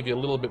roll, I'll give you a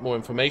little bit more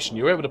information.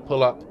 You're able to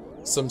pull up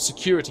some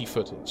security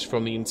footage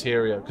from the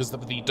interior, because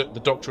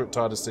the Doctor at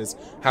TARDISes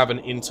have an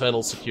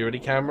internal security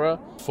camera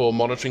for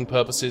monitoring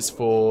purposes,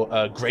 for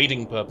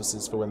grading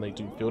purposes, for when they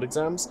do field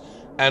exams.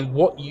 And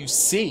what you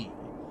see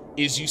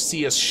is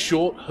a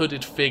short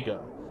hooded figure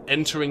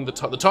entering the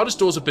TARDIS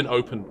doors have been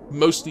opened,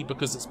 mostly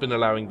because it's been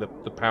allowing the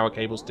power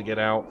cables to get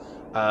out,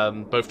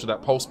 both to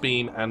that pulse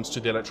beam and to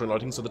the electron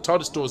lighting. So the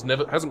TARDIS doors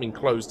hasn't been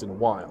closed in a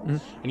while. And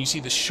you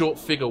see this short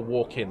figure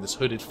walk in, this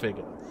hooded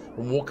figure,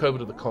 and walk over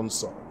to the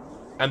console.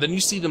 And then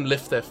you see them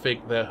lift their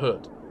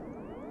hood.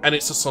 And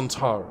it's a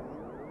Sontaran.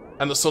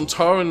 And the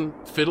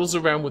Sontaran fiddles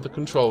around with the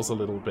controls a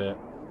little bit,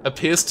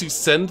 appears to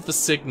send the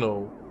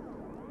signal,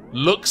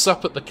 looks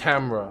up at the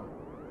camera,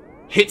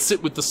 hits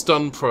it with the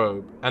stun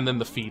probe, and then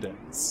the feed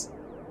ends.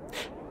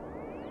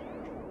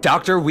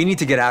 Doctor, we need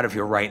to get out of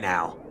here right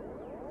now.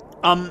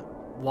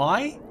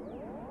 Why?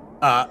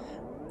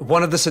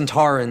 One of the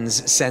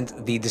Sontarans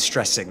sent the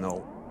distress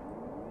signal.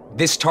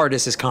 This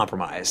TARDIS is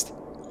compromised.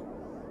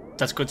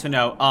 That's good to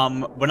know.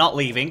 We're not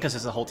leaving, because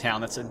there's a whole town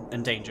that's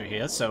in danger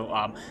here, so,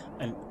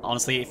 and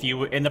honestly, if you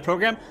were in the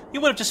program, you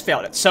would have just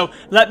failed it. So,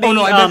 let me, Oh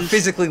no, I meant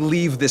physically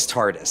leave this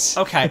TARDIS.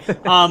 Okay,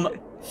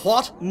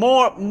 What?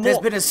 more... There's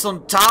been a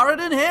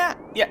Sontaran in here?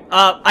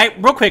 Yeah,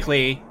 real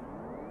quickly,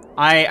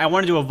 I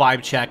want to do a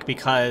vibe check,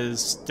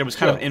 because there was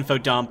kind of an info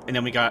dump, and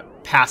then we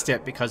got past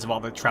it because of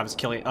all the Travis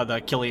Killian,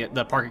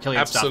 the Parker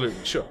Killian stuff.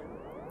 Absolutely, sure.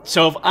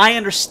 So if I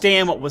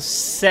understand what was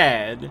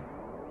said,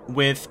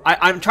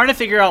 I'm trying to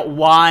figure out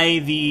why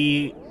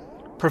the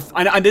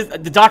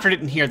Doctor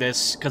didn't hear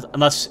this, because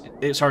unless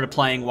it started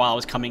playing while I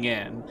was coming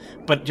in,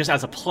 but just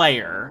as a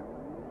player,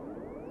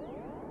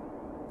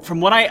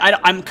 from what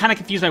I'm kind of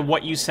confused by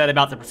what you said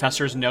about the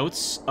professor's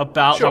notes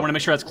about. Sure. I want to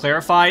make sure that's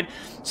clarified.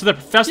 So the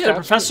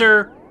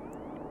professor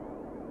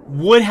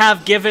would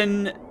have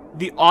given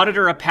the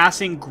auditor a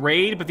passing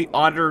grade, but the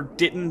auditor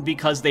didn't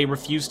because they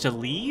refused to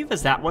leave.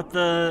 Is that what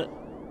the?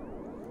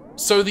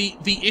 So the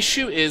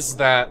issue is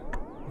that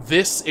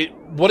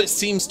what it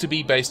seems to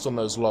be based on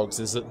those logs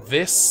is that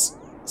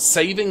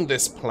saving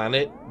this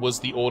planet was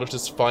the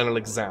auditor's final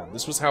exam.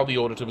 This was how the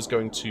auditor was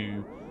going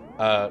to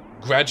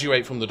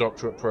graduate from the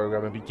doctorate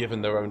program and be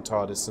given their own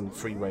TARDIS and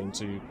free reign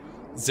to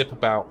zip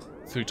about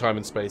through time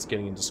and space,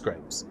 getting into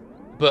scrapes.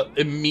 But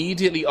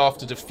immediately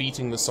after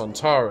defeating the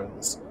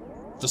Sontarans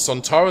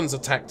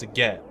attacked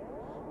again,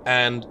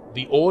 and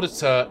the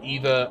auditor,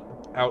 either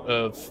out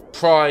of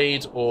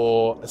pride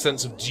or a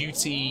sense of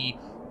duty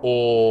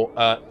or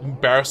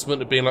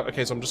embarrassment of being like,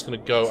 okay, so I'm just going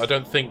to go. I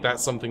don't think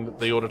that's something that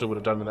the auditor would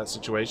have done in that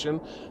situation.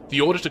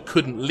 The auditor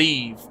couldn't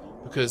leave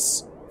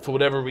because, for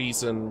whatever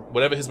reason,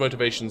 whatever his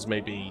motivations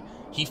may be,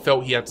 he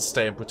felt he had to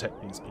stay and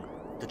protect these people.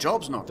 The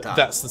job's not done.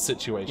 That's the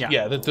situation.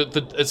 Yeah.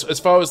 As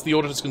far as the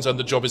auditor's concerned,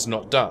 the job is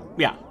not done.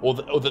 Yeah. Or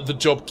the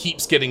job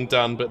keeps getting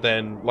done, but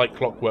then, like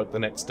clockwork, the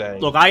next day.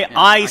 Look,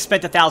 I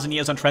spent 1,000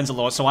 years on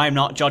Trenzalore, so I'm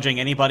not judging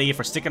anybody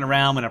for sticking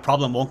around when a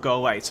problem won't go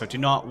away, so do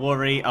not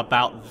worry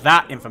about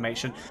that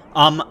information.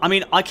 I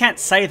mean, I can't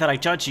say that I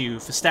judge you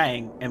for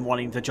staying and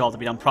wanting the job to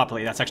be done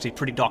properly. That's actually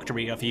pretty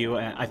doctory of you.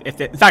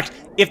 In fact,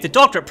 if the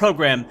doctorate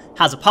program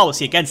has a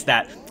policy against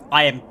that,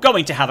 I am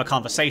going to have a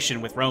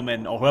conversation with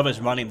Roman or whoever's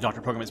running the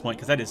doctorate program at this point,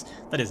 because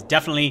that is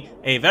definitely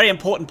a very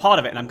important part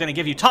of it, and I'm going to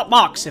give you top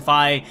marks if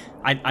I'm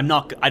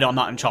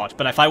not in charge,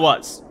 but if I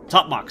was,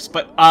 top marks.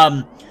 But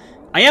I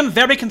am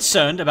very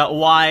concerned about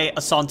why a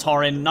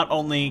Sontaran not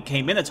only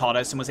came in the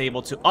TARDIS and was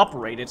able to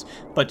operate it,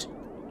 but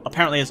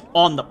apparently is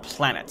on the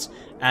planet.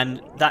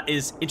 And that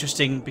is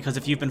interesting, because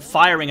if you've been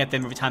firing at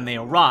them every time they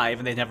arrive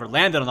and they never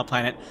landed on the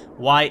planet,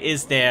 why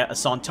is there a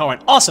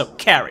Sontaran? Also,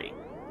 Carrie,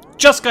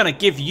 just gonna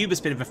give you this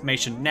bit of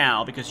information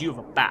now because you have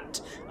a bat.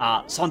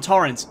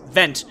 Sontaran's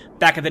vent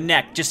back of the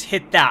neck, just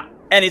hit that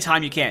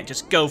anytime you can.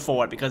 Just go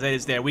for it, because it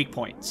is their weak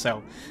point.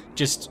 So,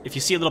 just, if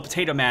you see a little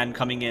potato man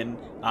coming in,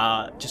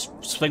 just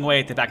swing away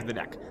at the back of the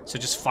neck. So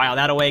just file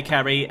that away,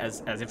 Carrie,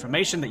 as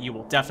information that you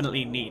will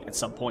definitely need at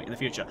some point in the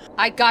future.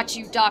 I got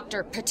you,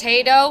 Doctor.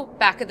 Potato,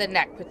 back of the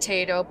neck.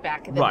 Potato,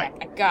 back of the neck.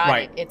 I got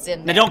it. It's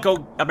in there. Now don't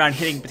go around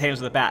hitting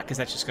potatoes with the bat, because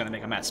that's just going to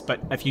make a mess.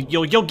 But if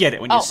you'll get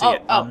it when you see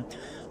it.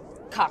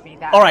 Copy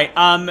that. All right.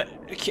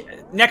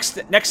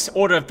 Next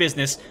order of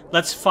business.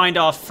 Let's find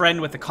our friend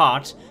with the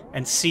cart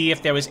and see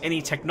if there was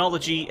any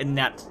technology in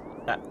that,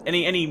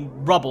 any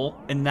rubble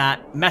in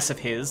that mess of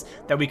his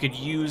that we could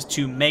use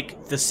to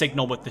make the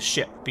signal with the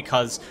ship.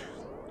 Because,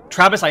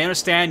 Travis, I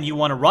understand you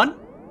want to run,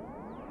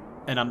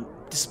 and I'm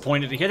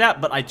disappointed to hear that.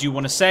 But I do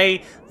want to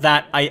say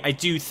that I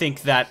do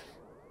think that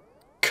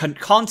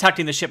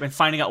contacting the ship and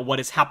finding out what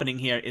is happening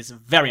here is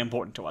very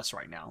important to us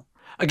right now.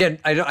 Again,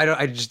 I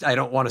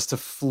don't want us to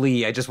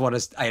flee. I just want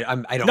us. I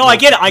don't. No, I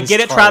get it. I get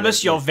it,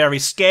 Travis. You're very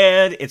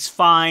scared. It's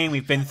fine.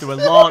 We've been through a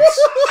lot.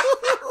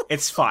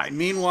 It's fine.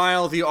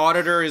 Meanwhile, the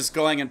auditor is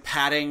going and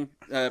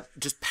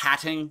just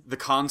patting the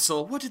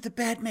console. What did the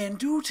bad man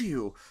do to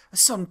you? A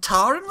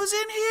Sontaran was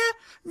in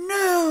here?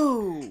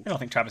 No. I don't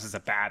think Travis is a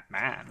bad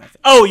man.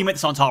 Oh, you meant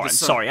the Sontaran.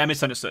 Sorry, I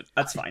misunderstood.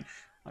 That's fine.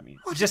 I mean,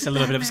 just a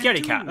little bit of a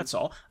scaredy cat. That's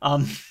all.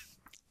 I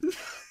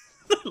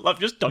love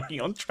just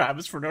dunking on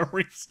Travis for no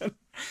reason.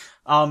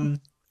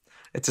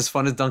 It's as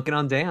fun as dunking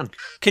on Dan.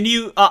 Can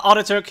you,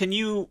 Auditor,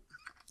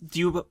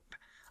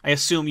 I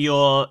assume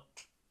you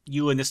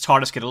and this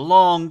TARDIS get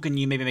along? Can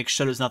you maybe make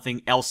sure there's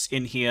nothing else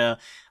in here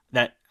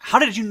how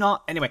did you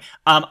not, anyway,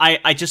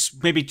 I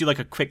just maybe do like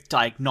a quick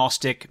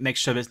diagnostic, make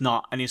sure there's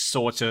not any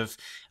sort of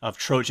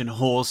Trojan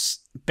horse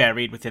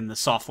buried within the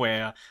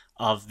software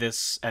of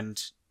this,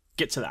 and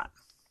get to that.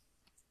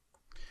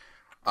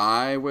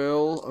 I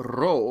will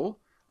roll.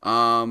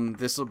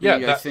 This will be,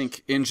 I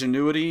think,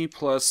 ingenuity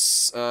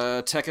plus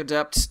tech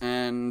adept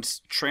and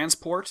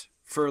transport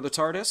for the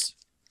TARDIS.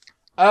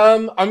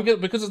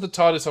 Because of the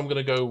TARDIS, I'm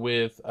gonna go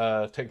with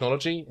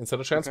technology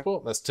instead of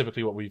transport. Okay. That's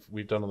typically what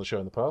we've done on the show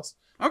in the past.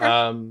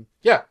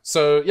 Okay.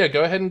 So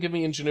go ahead and give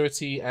me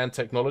ingenuity and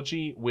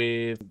technology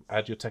with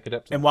add your tech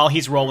adept. And while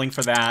he's rolling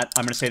for that,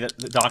 I'm gonna say that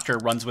the Doctor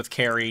runs with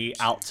Carrie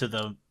out to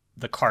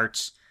the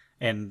cart.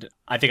 And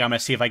I think I'm going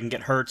to see if I can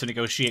get her to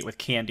negotiate with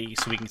Candy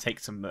so we can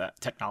take some of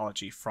that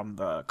technology from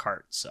the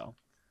cart, so.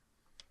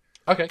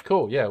 Okay,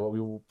 cool. Yeah, well, we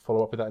will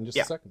follow up with that in just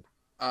a second.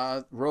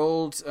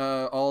 Rolled,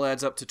 all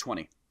adds up to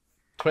 20.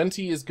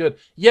 20 is good.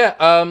 Yeah,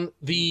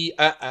 the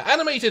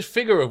animated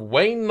figure of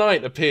Wayne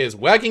Knight appears,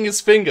 wagging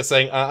his finger,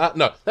 saying,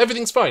 no,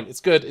 everything's fine.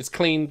 It's good. It's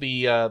clean.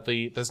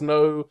 There's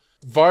no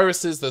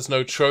viruses. There's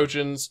no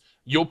Trojans.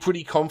 You're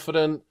pretty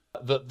confident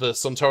that the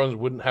Sontarans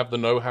wouldn't have the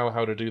know-how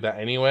how to do that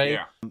anyway.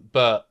 Yeah.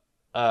 But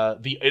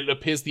it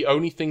appears the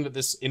only thing that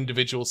this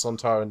individual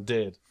Sontaran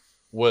did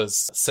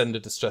was send a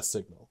distress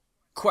signal.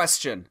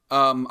 Question.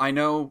 I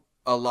know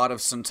a lot of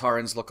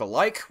Sontarans look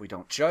alike. We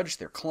don't judge.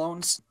 They're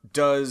clones.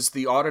 Does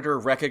the auditor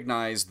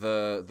recognize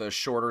the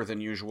shorter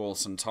than usual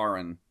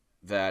Sontaran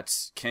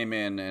that came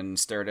in and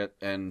stared at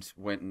and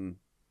went and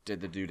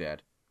did the doodad?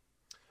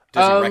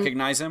 Does he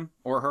recognize him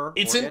or her?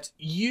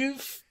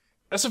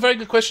 That's a very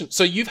good question.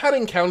 So you've had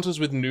encounters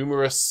with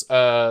numerous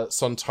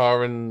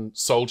Sontaran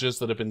soldiers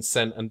that have been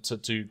sent and to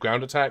do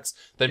ground attacks.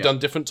 They've done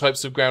different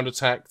types of ground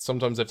attack.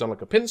 Sometimes they've done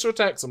like a pincer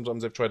attack.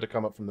 Sometimes they've tried to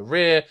come up from the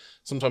rear.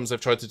 Sometimes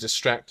they've tried to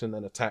distract and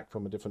then attack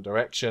from a different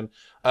direction.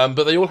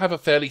 But they all have a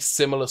fairly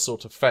similar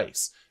sort of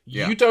face.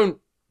 Yeah. You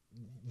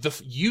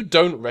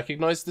don't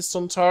recognize this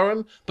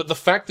Sontaran, but the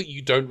fact that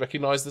you don't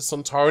recognize this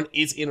Sontaran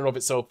is in and of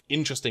itself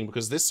interesting,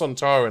 because this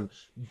Sontaran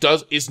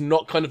is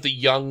not kind of the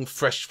young,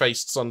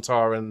 fresh-faced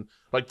Sontaran.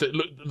 Like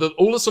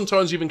all the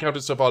Sontarans you've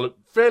encountered so far look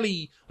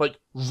fairly like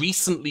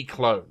recently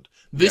cloned.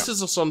 This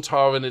is a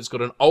Sontaran. It's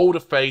got an older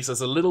face. There's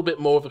a little bit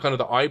more of the kind of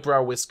the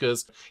eyebrow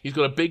whiskers. He's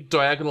got a big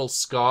diagonal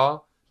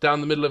scar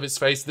down the middle of his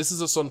face. This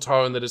is a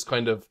Sontaran that is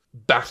kind of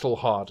battle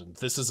hardened.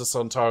 This is a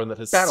Sontaran that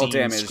has battle seen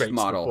damaged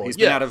model. Before. He's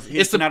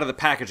been out of the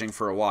packaging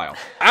for a while.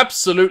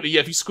 Absolutely, yeah.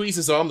 If you squeeze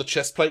his arm, the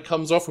chest plate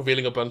comes off,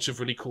 revealing a bunch of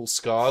really cool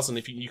scars. And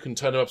if you can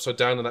turn him upside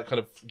down, and that kind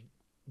of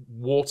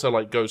water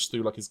like goes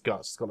through like his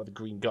guts. It's got like the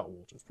green gut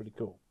water. It's pretty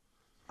cool.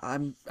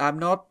 I'm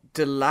not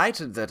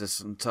delighted that a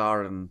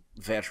Sontaran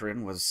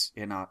veteran was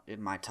in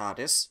my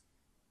TARDIS,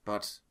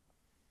 but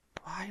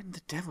why in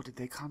the devil did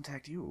they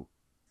contact you?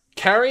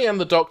 Carrie and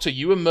the Doctor,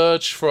 you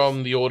emerge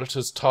from the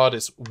Auditor's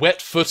TARDIS,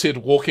 wet-footed,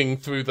 walking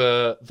through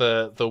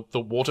the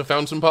water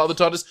fountain part of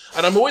the TARDIS.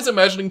 And I'm always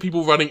imagining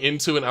people running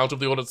into and out of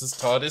the Auditor's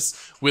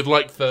TARDIS with,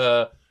 like,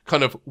 the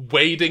kind of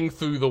wading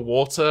through the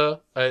water.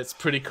 It's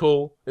pretty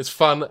cool. It's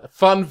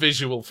fun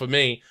visual for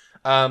me.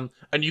 And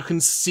you can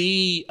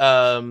see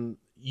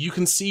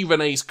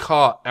Renee's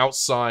cart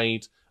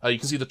outside. You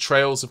can see the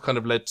trails have kind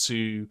of led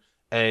to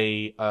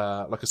a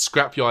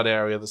scrapyard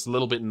area that's a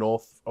little bit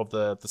north of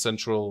the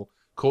central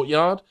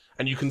courtyard,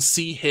 and you can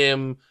see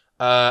him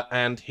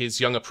and his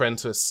young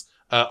apprentice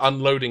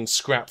unloading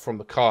scrap from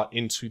the cart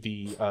into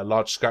the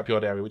large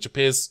scrapyard area, which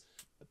appears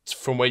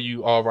from where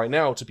you are right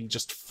now to be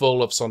just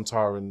full of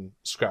Sontaran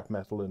scrap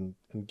metal and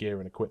gear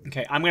and equipment.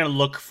 Okay, I'm going to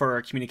look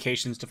for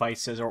communications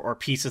devices or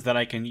pieces that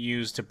I can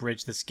use to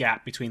bridge this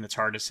gap between the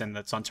TARDIS and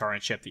the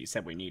Sontaran ship that you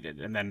said we needed.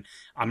 And then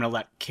I'm going to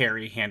let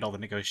Carrie handle the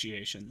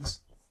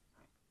negotiations.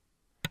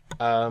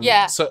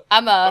 So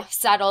I'm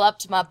saddle up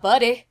to my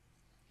buddy.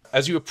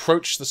 As you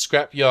approach the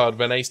scrap yard,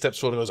 Renee steps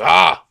forward and goes,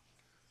 "Ah!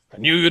 I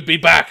knew you'd be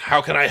back.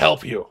 How can I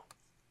help you?"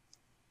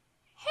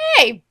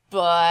 Hey,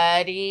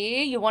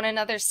 buddy, you want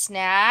another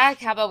snack?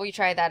 How about we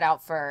try that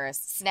out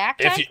first? Snack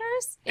time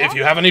first? Yeah? If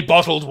you have any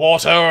bottled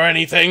water or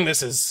anything,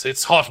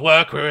 it's hot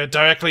work. We're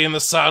directly in the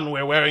sun.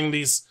 We're wearing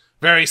these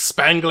very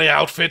spangly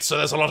outfits, so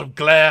there's a lot of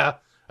glare.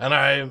 And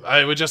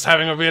I we're just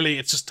having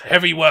it's just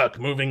heavy work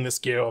moving this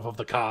gear off of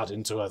the cart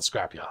into a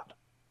scrapyard.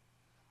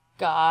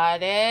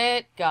 Got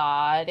it.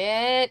 I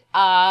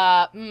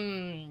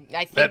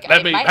think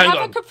I might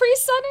have a Capri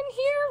Sun in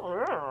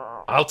here.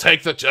 I'll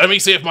take let me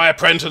see if my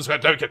apprentice Qua.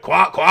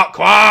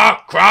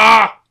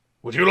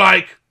 Would you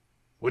like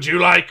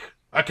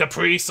a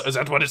Capri? Is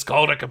that what it's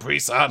called, a Capri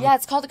Sun? Yeah,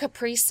 it's called a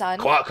Capri Sun.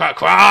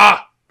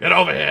 Qua. Get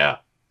over here.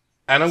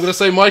 And I'm going to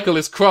say Michael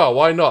is Qua.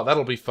 Why not?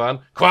 That'll be fun.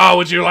 Qua,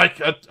 would you like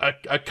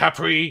a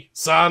Capri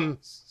Sun?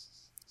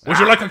 Would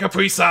you like a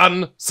Capri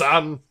Sun,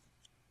 son?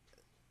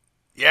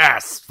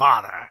 Yes,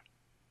 father.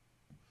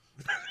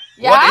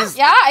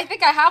 Yeah, I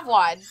think I have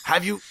one.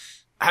 Have you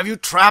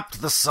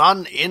trapped the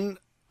sun in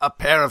a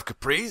pair of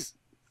capris?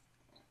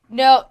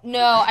 No,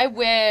 I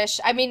wish.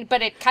 I mean,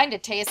 but it kind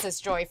of tastes as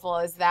joyful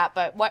as that.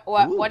 But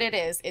what it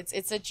is,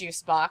 it's a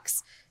juice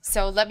box.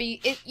 So let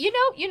me. You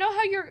know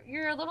how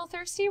you're a little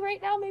thirsty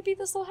right now. Maybe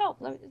this will help.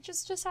 Let me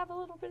just have a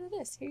little bit of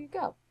this. Here you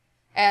go.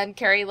 And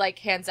Carrie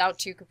hands out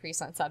 2 Capri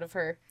Suns out of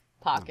her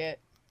pocket,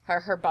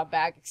 her bum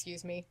bag,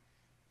 excuse me,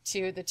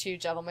 to the 2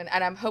 gentlemen.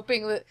 And I'm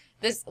hoping that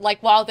this,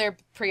 while they're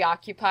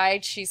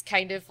preoccupied, she's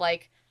kind of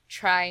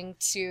trying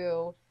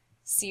to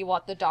see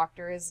what the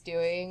doctor is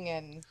doing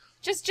and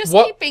just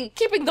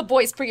keeping the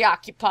boys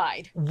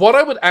preoccupied. What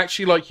I would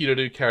actually like you to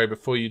do, Carrie,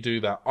 before you do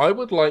that, I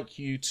would like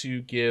you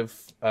to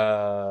give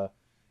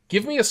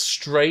me a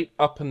straight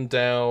up and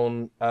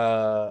down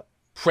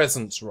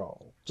presence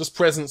roll. Just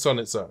presence on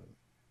its own.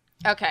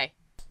 Okay.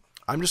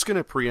 I'm just going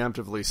to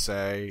preemptively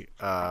say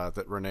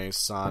that Renee's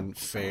son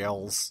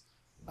fails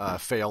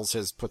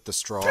his put the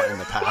straw in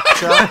the pack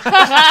check.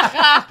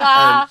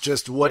 And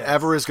just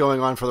whatever is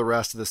going on for the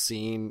rest of the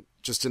scene,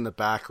 just in the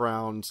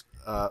background,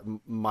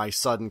 my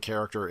sudden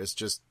character is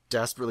just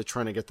desperately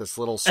trying to get this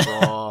little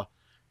straw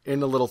in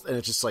the little, and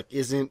it just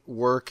isn't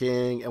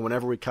working. And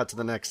whenever we cut to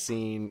the next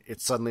scene, it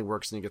suddenly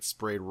works and he gets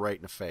sprayed right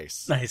in the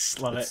face. Nice,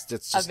 love it.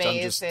 It's just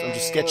amazing. I'm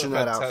just sketching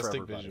that out for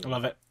Fantastic everybody. visual.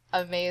 Love it.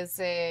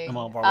 Amazing. I'm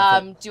on board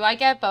with it. Do I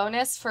get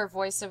bonus for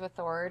voice of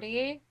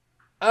authority?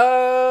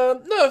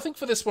 No, I think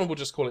for this one we'll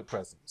just call it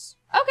presence.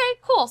 Okay,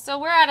 cool. So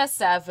we're at a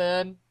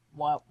 7.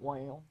 Wow.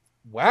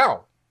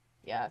 Wow.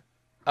 Yeah.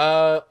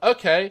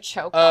 Okay.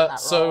 Choke on that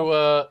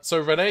roll. So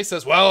Renee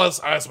says, "Well,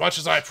 as much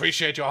as I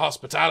appreciate your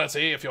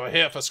hospitality, if you're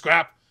here for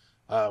scrap,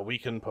 we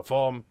can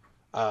perform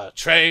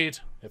trade.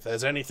 If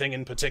there's anything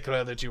in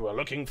particular that you were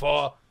looking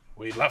for,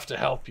 we'd love to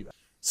help you."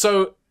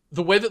 So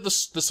the way that the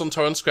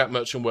Sontaran scrap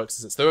merchant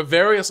works is there are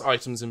various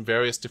items in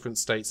various different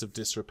states of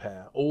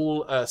disrepair,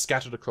 all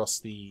scattered across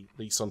the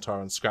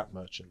Sontaran scrap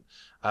merchant.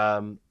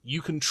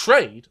 You can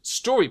trade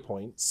story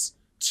points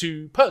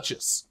to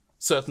purchase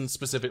certain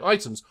specific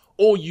items,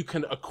 or you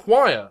can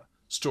acquire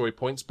story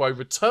points by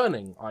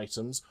returning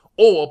items,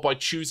 or by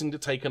choosing to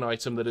take an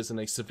item that is in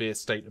a severe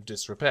state of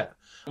disrepair.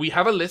 We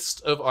have a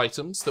list of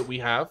items that we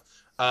have.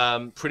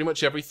 Pretty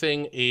much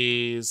everything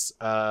is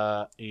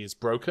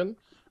broken.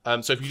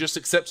 So if you just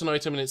accept an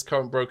item in its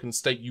current broken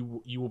state,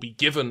 you will be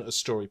given a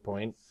story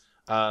point.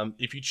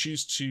 If you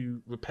choose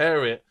to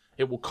repair it,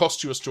 it will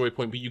cost you a story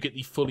point, but you get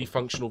the fully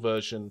functional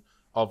version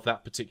of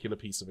that particular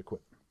piece of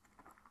equipment.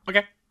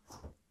 Okay.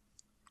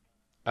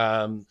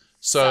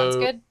 Sounds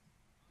good.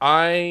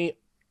 I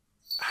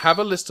have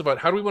a list of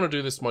items. How do we want to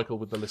do this, Michael,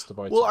 with the list of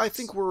items? Well, I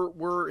think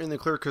we're in the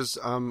clear because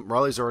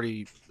Riley's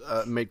already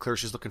made clear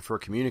she's looking for a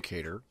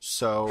communicator.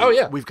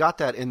 So we've got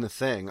that in the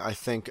thing. I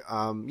think,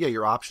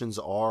 your options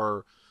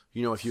are,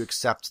 if you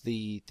accept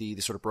the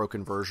sort of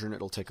broken version,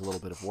 it'll take a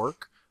little bit of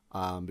work,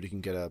 but you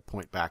can get a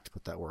point back to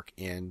put that work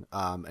in.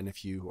 And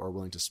if you are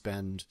willing to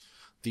spend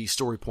the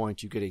story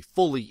point, you get a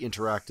fully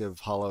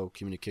interactive hollow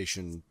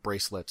communication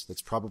bracelet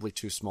that's probably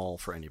too small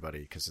for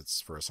anybody because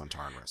it's for a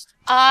Sontaran wrist.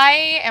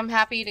 I am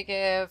happy to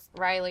give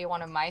Riley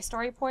one of my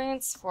story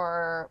points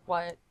for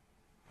what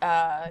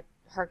her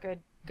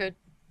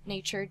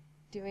good-natured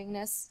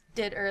doingness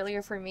did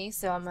earlier for me,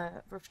 so I'm going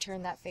to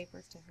return that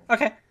favor to her.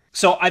 Okay.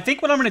 So I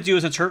think what I'm going to do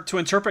is to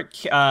interpret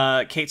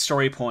Kate's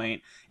story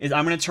point is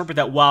I'm going to interpret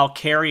that while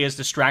Carrie is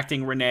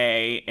distracting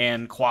Renee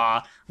and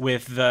Qua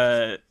with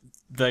the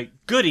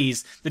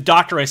goodies, the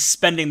doctor is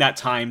spending that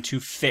time to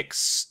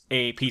fix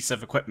a piece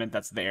of equipment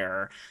that's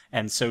there,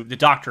 and so the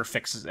doctor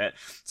fixes it.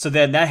 So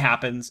then that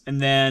happens, and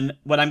then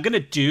what I'm going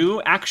to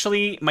do,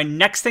 actually, my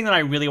next thing that I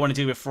really want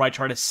to do before I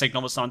try to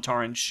signal the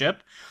Sontaran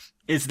ship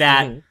is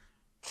that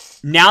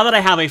now that I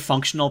have a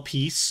functional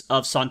piece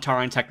of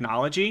Sontaran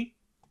technology,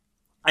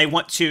 I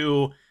want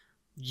to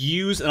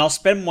use, and I'll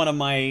spend one of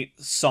my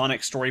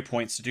Sonic story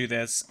points to do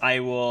this. I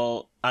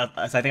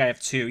think I have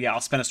 2. Yeah,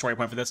 I'll spend a story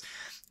point for this.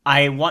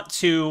 I want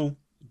to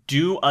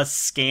do a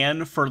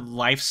scan for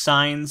life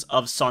signs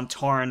of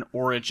Sontaran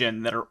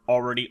origin that are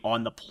already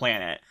on the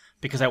planet,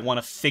 because I want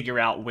to figure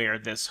out where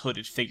this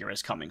hooded figure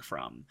is coming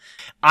from.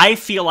 I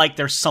feel like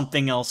there's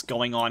something else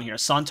going on here.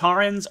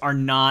 Sontarans are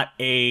not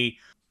a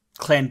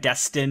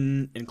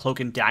clandestine and cloak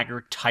and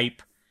dagger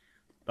type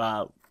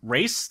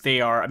race.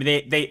 They are, I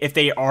mean, they if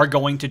they are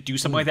going to do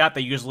something like that,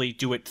 they usually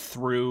do it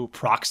through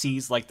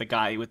proxies, like the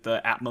guy with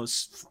the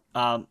Atmos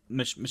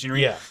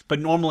machinery. Yeah. But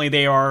normally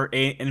they are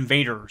an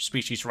invader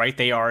species, right?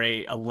 They are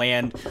a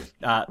land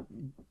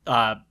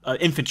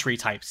infantry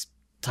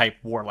type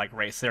warlike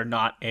race. They're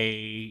not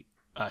a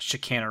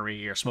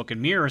chicanery or smoke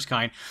and mirrors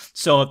kind.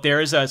 So if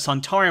there is a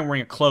Sontaran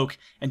wearing a cloak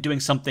and doing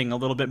something a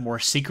little bit more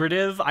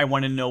secretive, I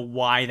want to know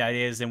why that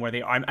is and where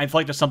they are. I feel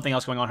like there's something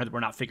else going on here that we're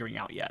not figuring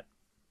out yet.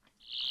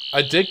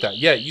 I dig that.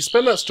 Yeah, you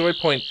spend that story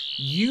point.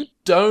 You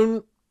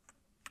don't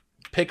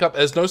pick up...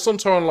 There's no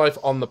Sontaran life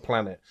on the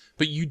planet,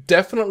 but you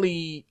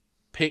definitely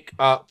pick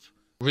up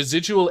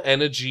residual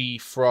energy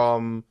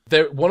from...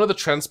 One of the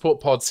transport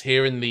pods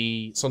here in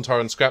the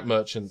Sontaran Scrap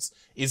Merchants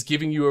is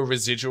giving you a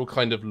residual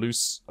kind of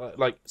loose,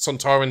 like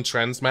Sontaran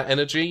transmat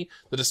energy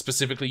that is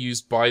specifically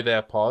used by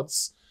their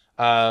pods.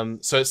 So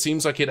it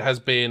seems like it has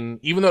been...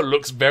 Even though it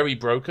looks very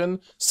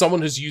broken,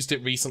 someone has used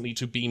it recently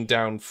to beam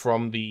down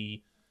from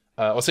the...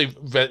 I'll say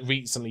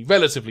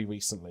relatively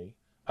recently,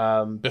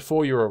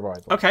 before your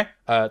arrival. Okay.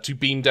 To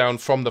beam down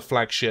from the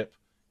flagship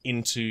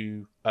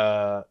into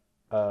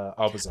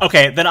Albazar.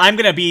 Okay, then I'm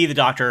going to be the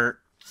Doctor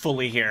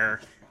fully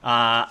here.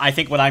 I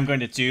think what I'm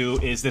going to do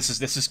is this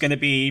is going to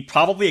be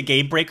probably a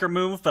game breaker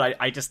move, but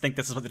I just think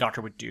this is what the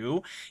Doctor would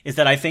do. Is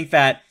that I think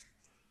that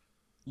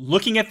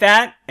looking at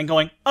that and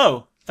going,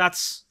 oh,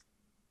 that's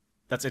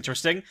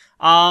interesting.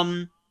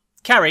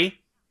 Carrie,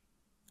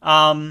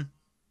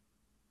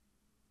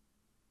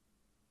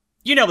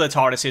 you know what the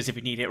TARDIS is if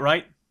you need it,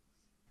 right?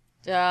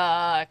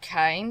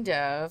 Kind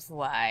of.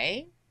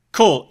 Why?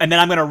 Cool. And then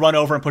I'm going to run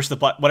over and push the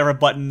whatever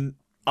button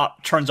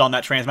turns on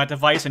that transmat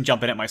device and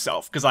jump in it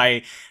myself, because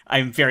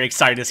I'm very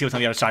excited to see what's on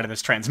the other side of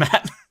this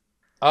transmat.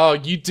 Oh,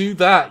 you do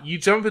that. You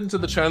jump into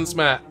the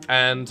transmat,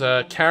 and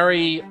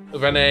Carrie,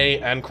 Renee,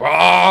 and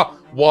Kra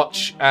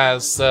watch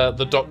as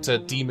the Doctor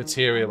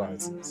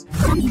dematerializes.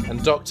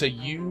 And Doctor,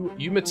 you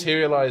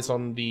materialize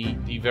on the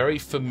very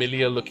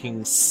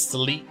familiar-looking,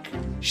 sleek,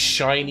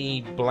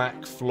 shiny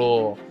black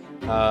floor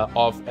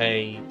of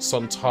a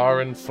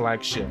Sontaran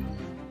flagship.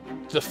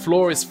 The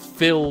floor is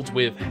filled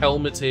with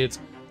helmeted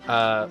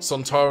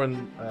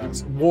Sontaran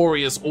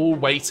warriors, all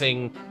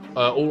waiting,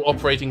 all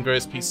operating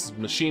various pieces of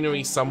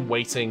machinery, some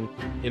waiting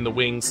in the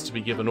wings to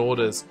be given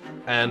orders.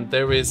 And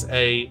there is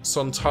a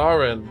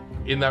Sontaran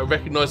in that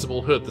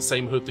recognizable hood, the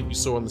same hood that you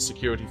saw in the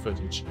security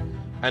footage.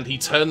 And he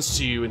turns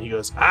to you and he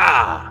goes,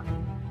 "Ah,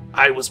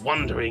 I was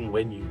wondering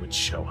when you would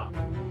show up."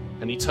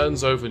 And he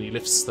turns over and he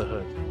lifts the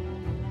hood.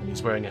 And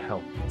he's wearing a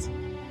helmet.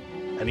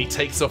 And he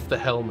takes off the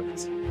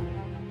helmet.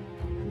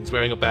 And he's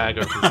wearing a bag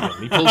over his head.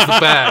 And he pulls the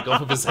bag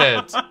off of his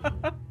head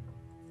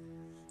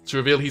to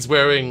reveal he's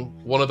wearing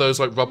one of those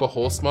like rubber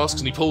horse masks.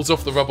 And he pulls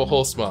off the rubber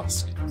horse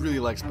mask. Really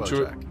likes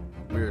Bojack.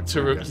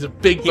 He's a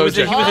big Bojack. He was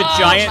a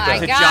giant. Oh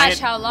my gosh!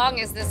 How long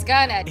is this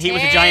gonna take? He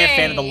was a giant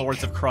fan of the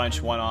Lords of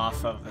Crunch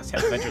one-off of this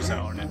Adventure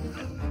Zone.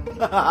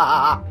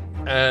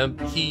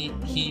 And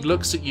he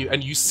looks at you,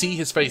 and you see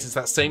his face. It's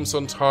that same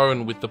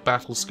Sontaran with the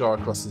battle scar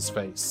across his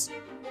face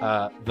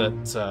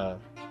that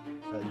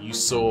you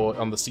saw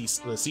on the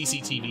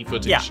CCTV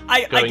footage. Yeah,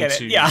 I get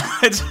it. Yeah,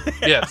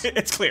 yes,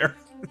 it's clear.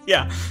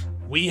 Yeah,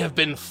 we have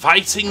been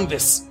fighting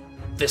this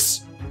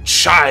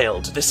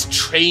child, this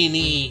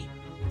trainee,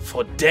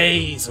 for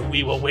days, and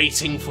we were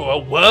waiting for a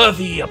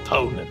worthy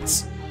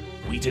opponent.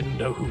 We didn't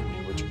know who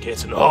we would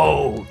get, and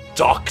oh,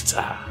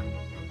 Doctor,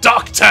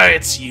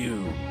 it's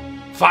you.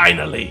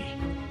 Finally,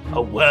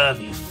 a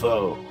worthy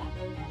foe.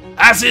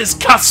 As is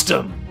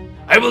custom,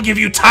 I will give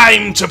you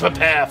time to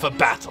prepare for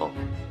battle.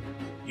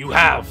 You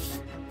have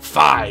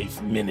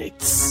 5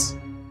 minutes.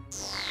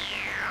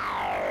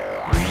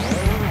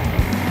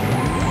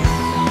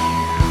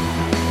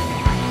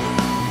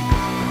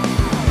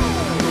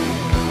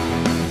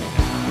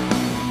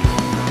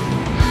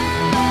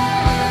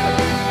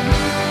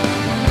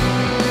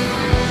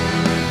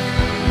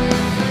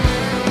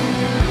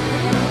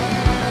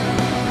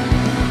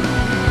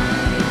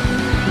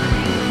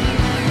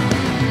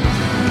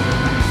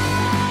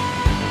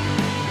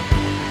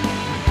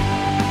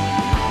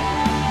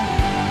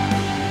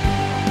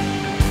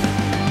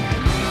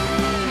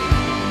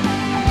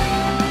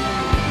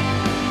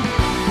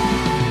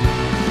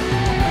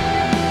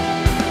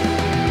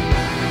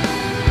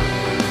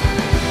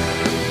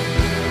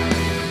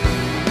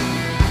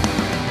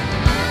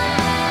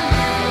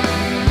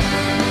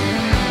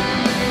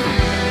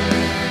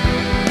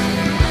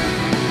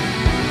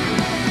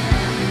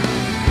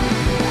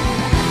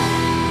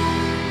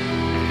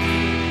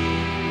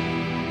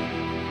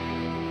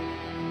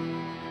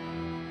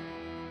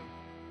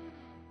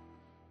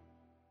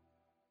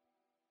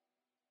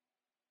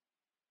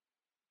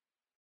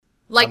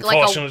 Like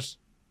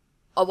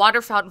a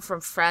water fountain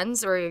from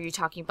Friends, or are you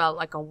talking about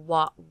like a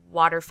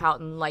water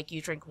fountain like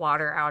you drink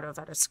water out of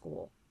at a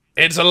school?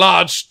 It's a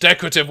large,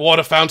 decorative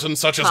water fountain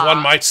such as one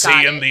might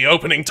see in the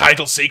opening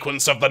title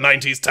sequence of the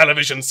 90s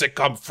television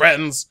sitcom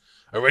Friends,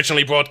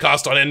 originally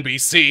broadcast on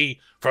NBC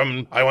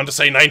from, I want to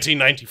say,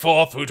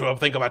 1994 through to, I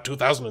think, about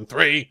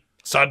 2003.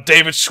 Starred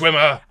David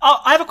Schwimmer. Oh,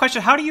 I have a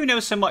question. How do you know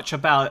so much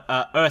about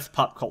Earth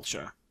pop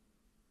culture?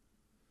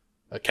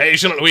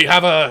 Occasionally, we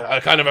have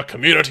a kind of a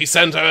community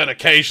center, and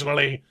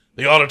occasionally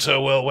the auditor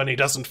will, when he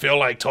doesn't feel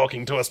like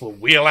talking to us, will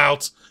wheel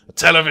out a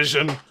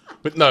television.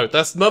 But no,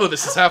 none of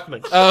this is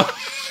happening.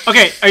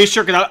 Okay, are you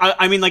sure? Because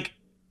I mean, like,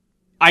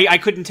 I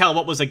couldn't tell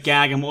what was a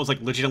gag and what was like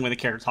legitimately the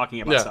character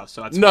talking about stuff.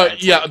 So that's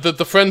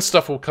the Friends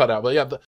stuff will cut out. But yeah,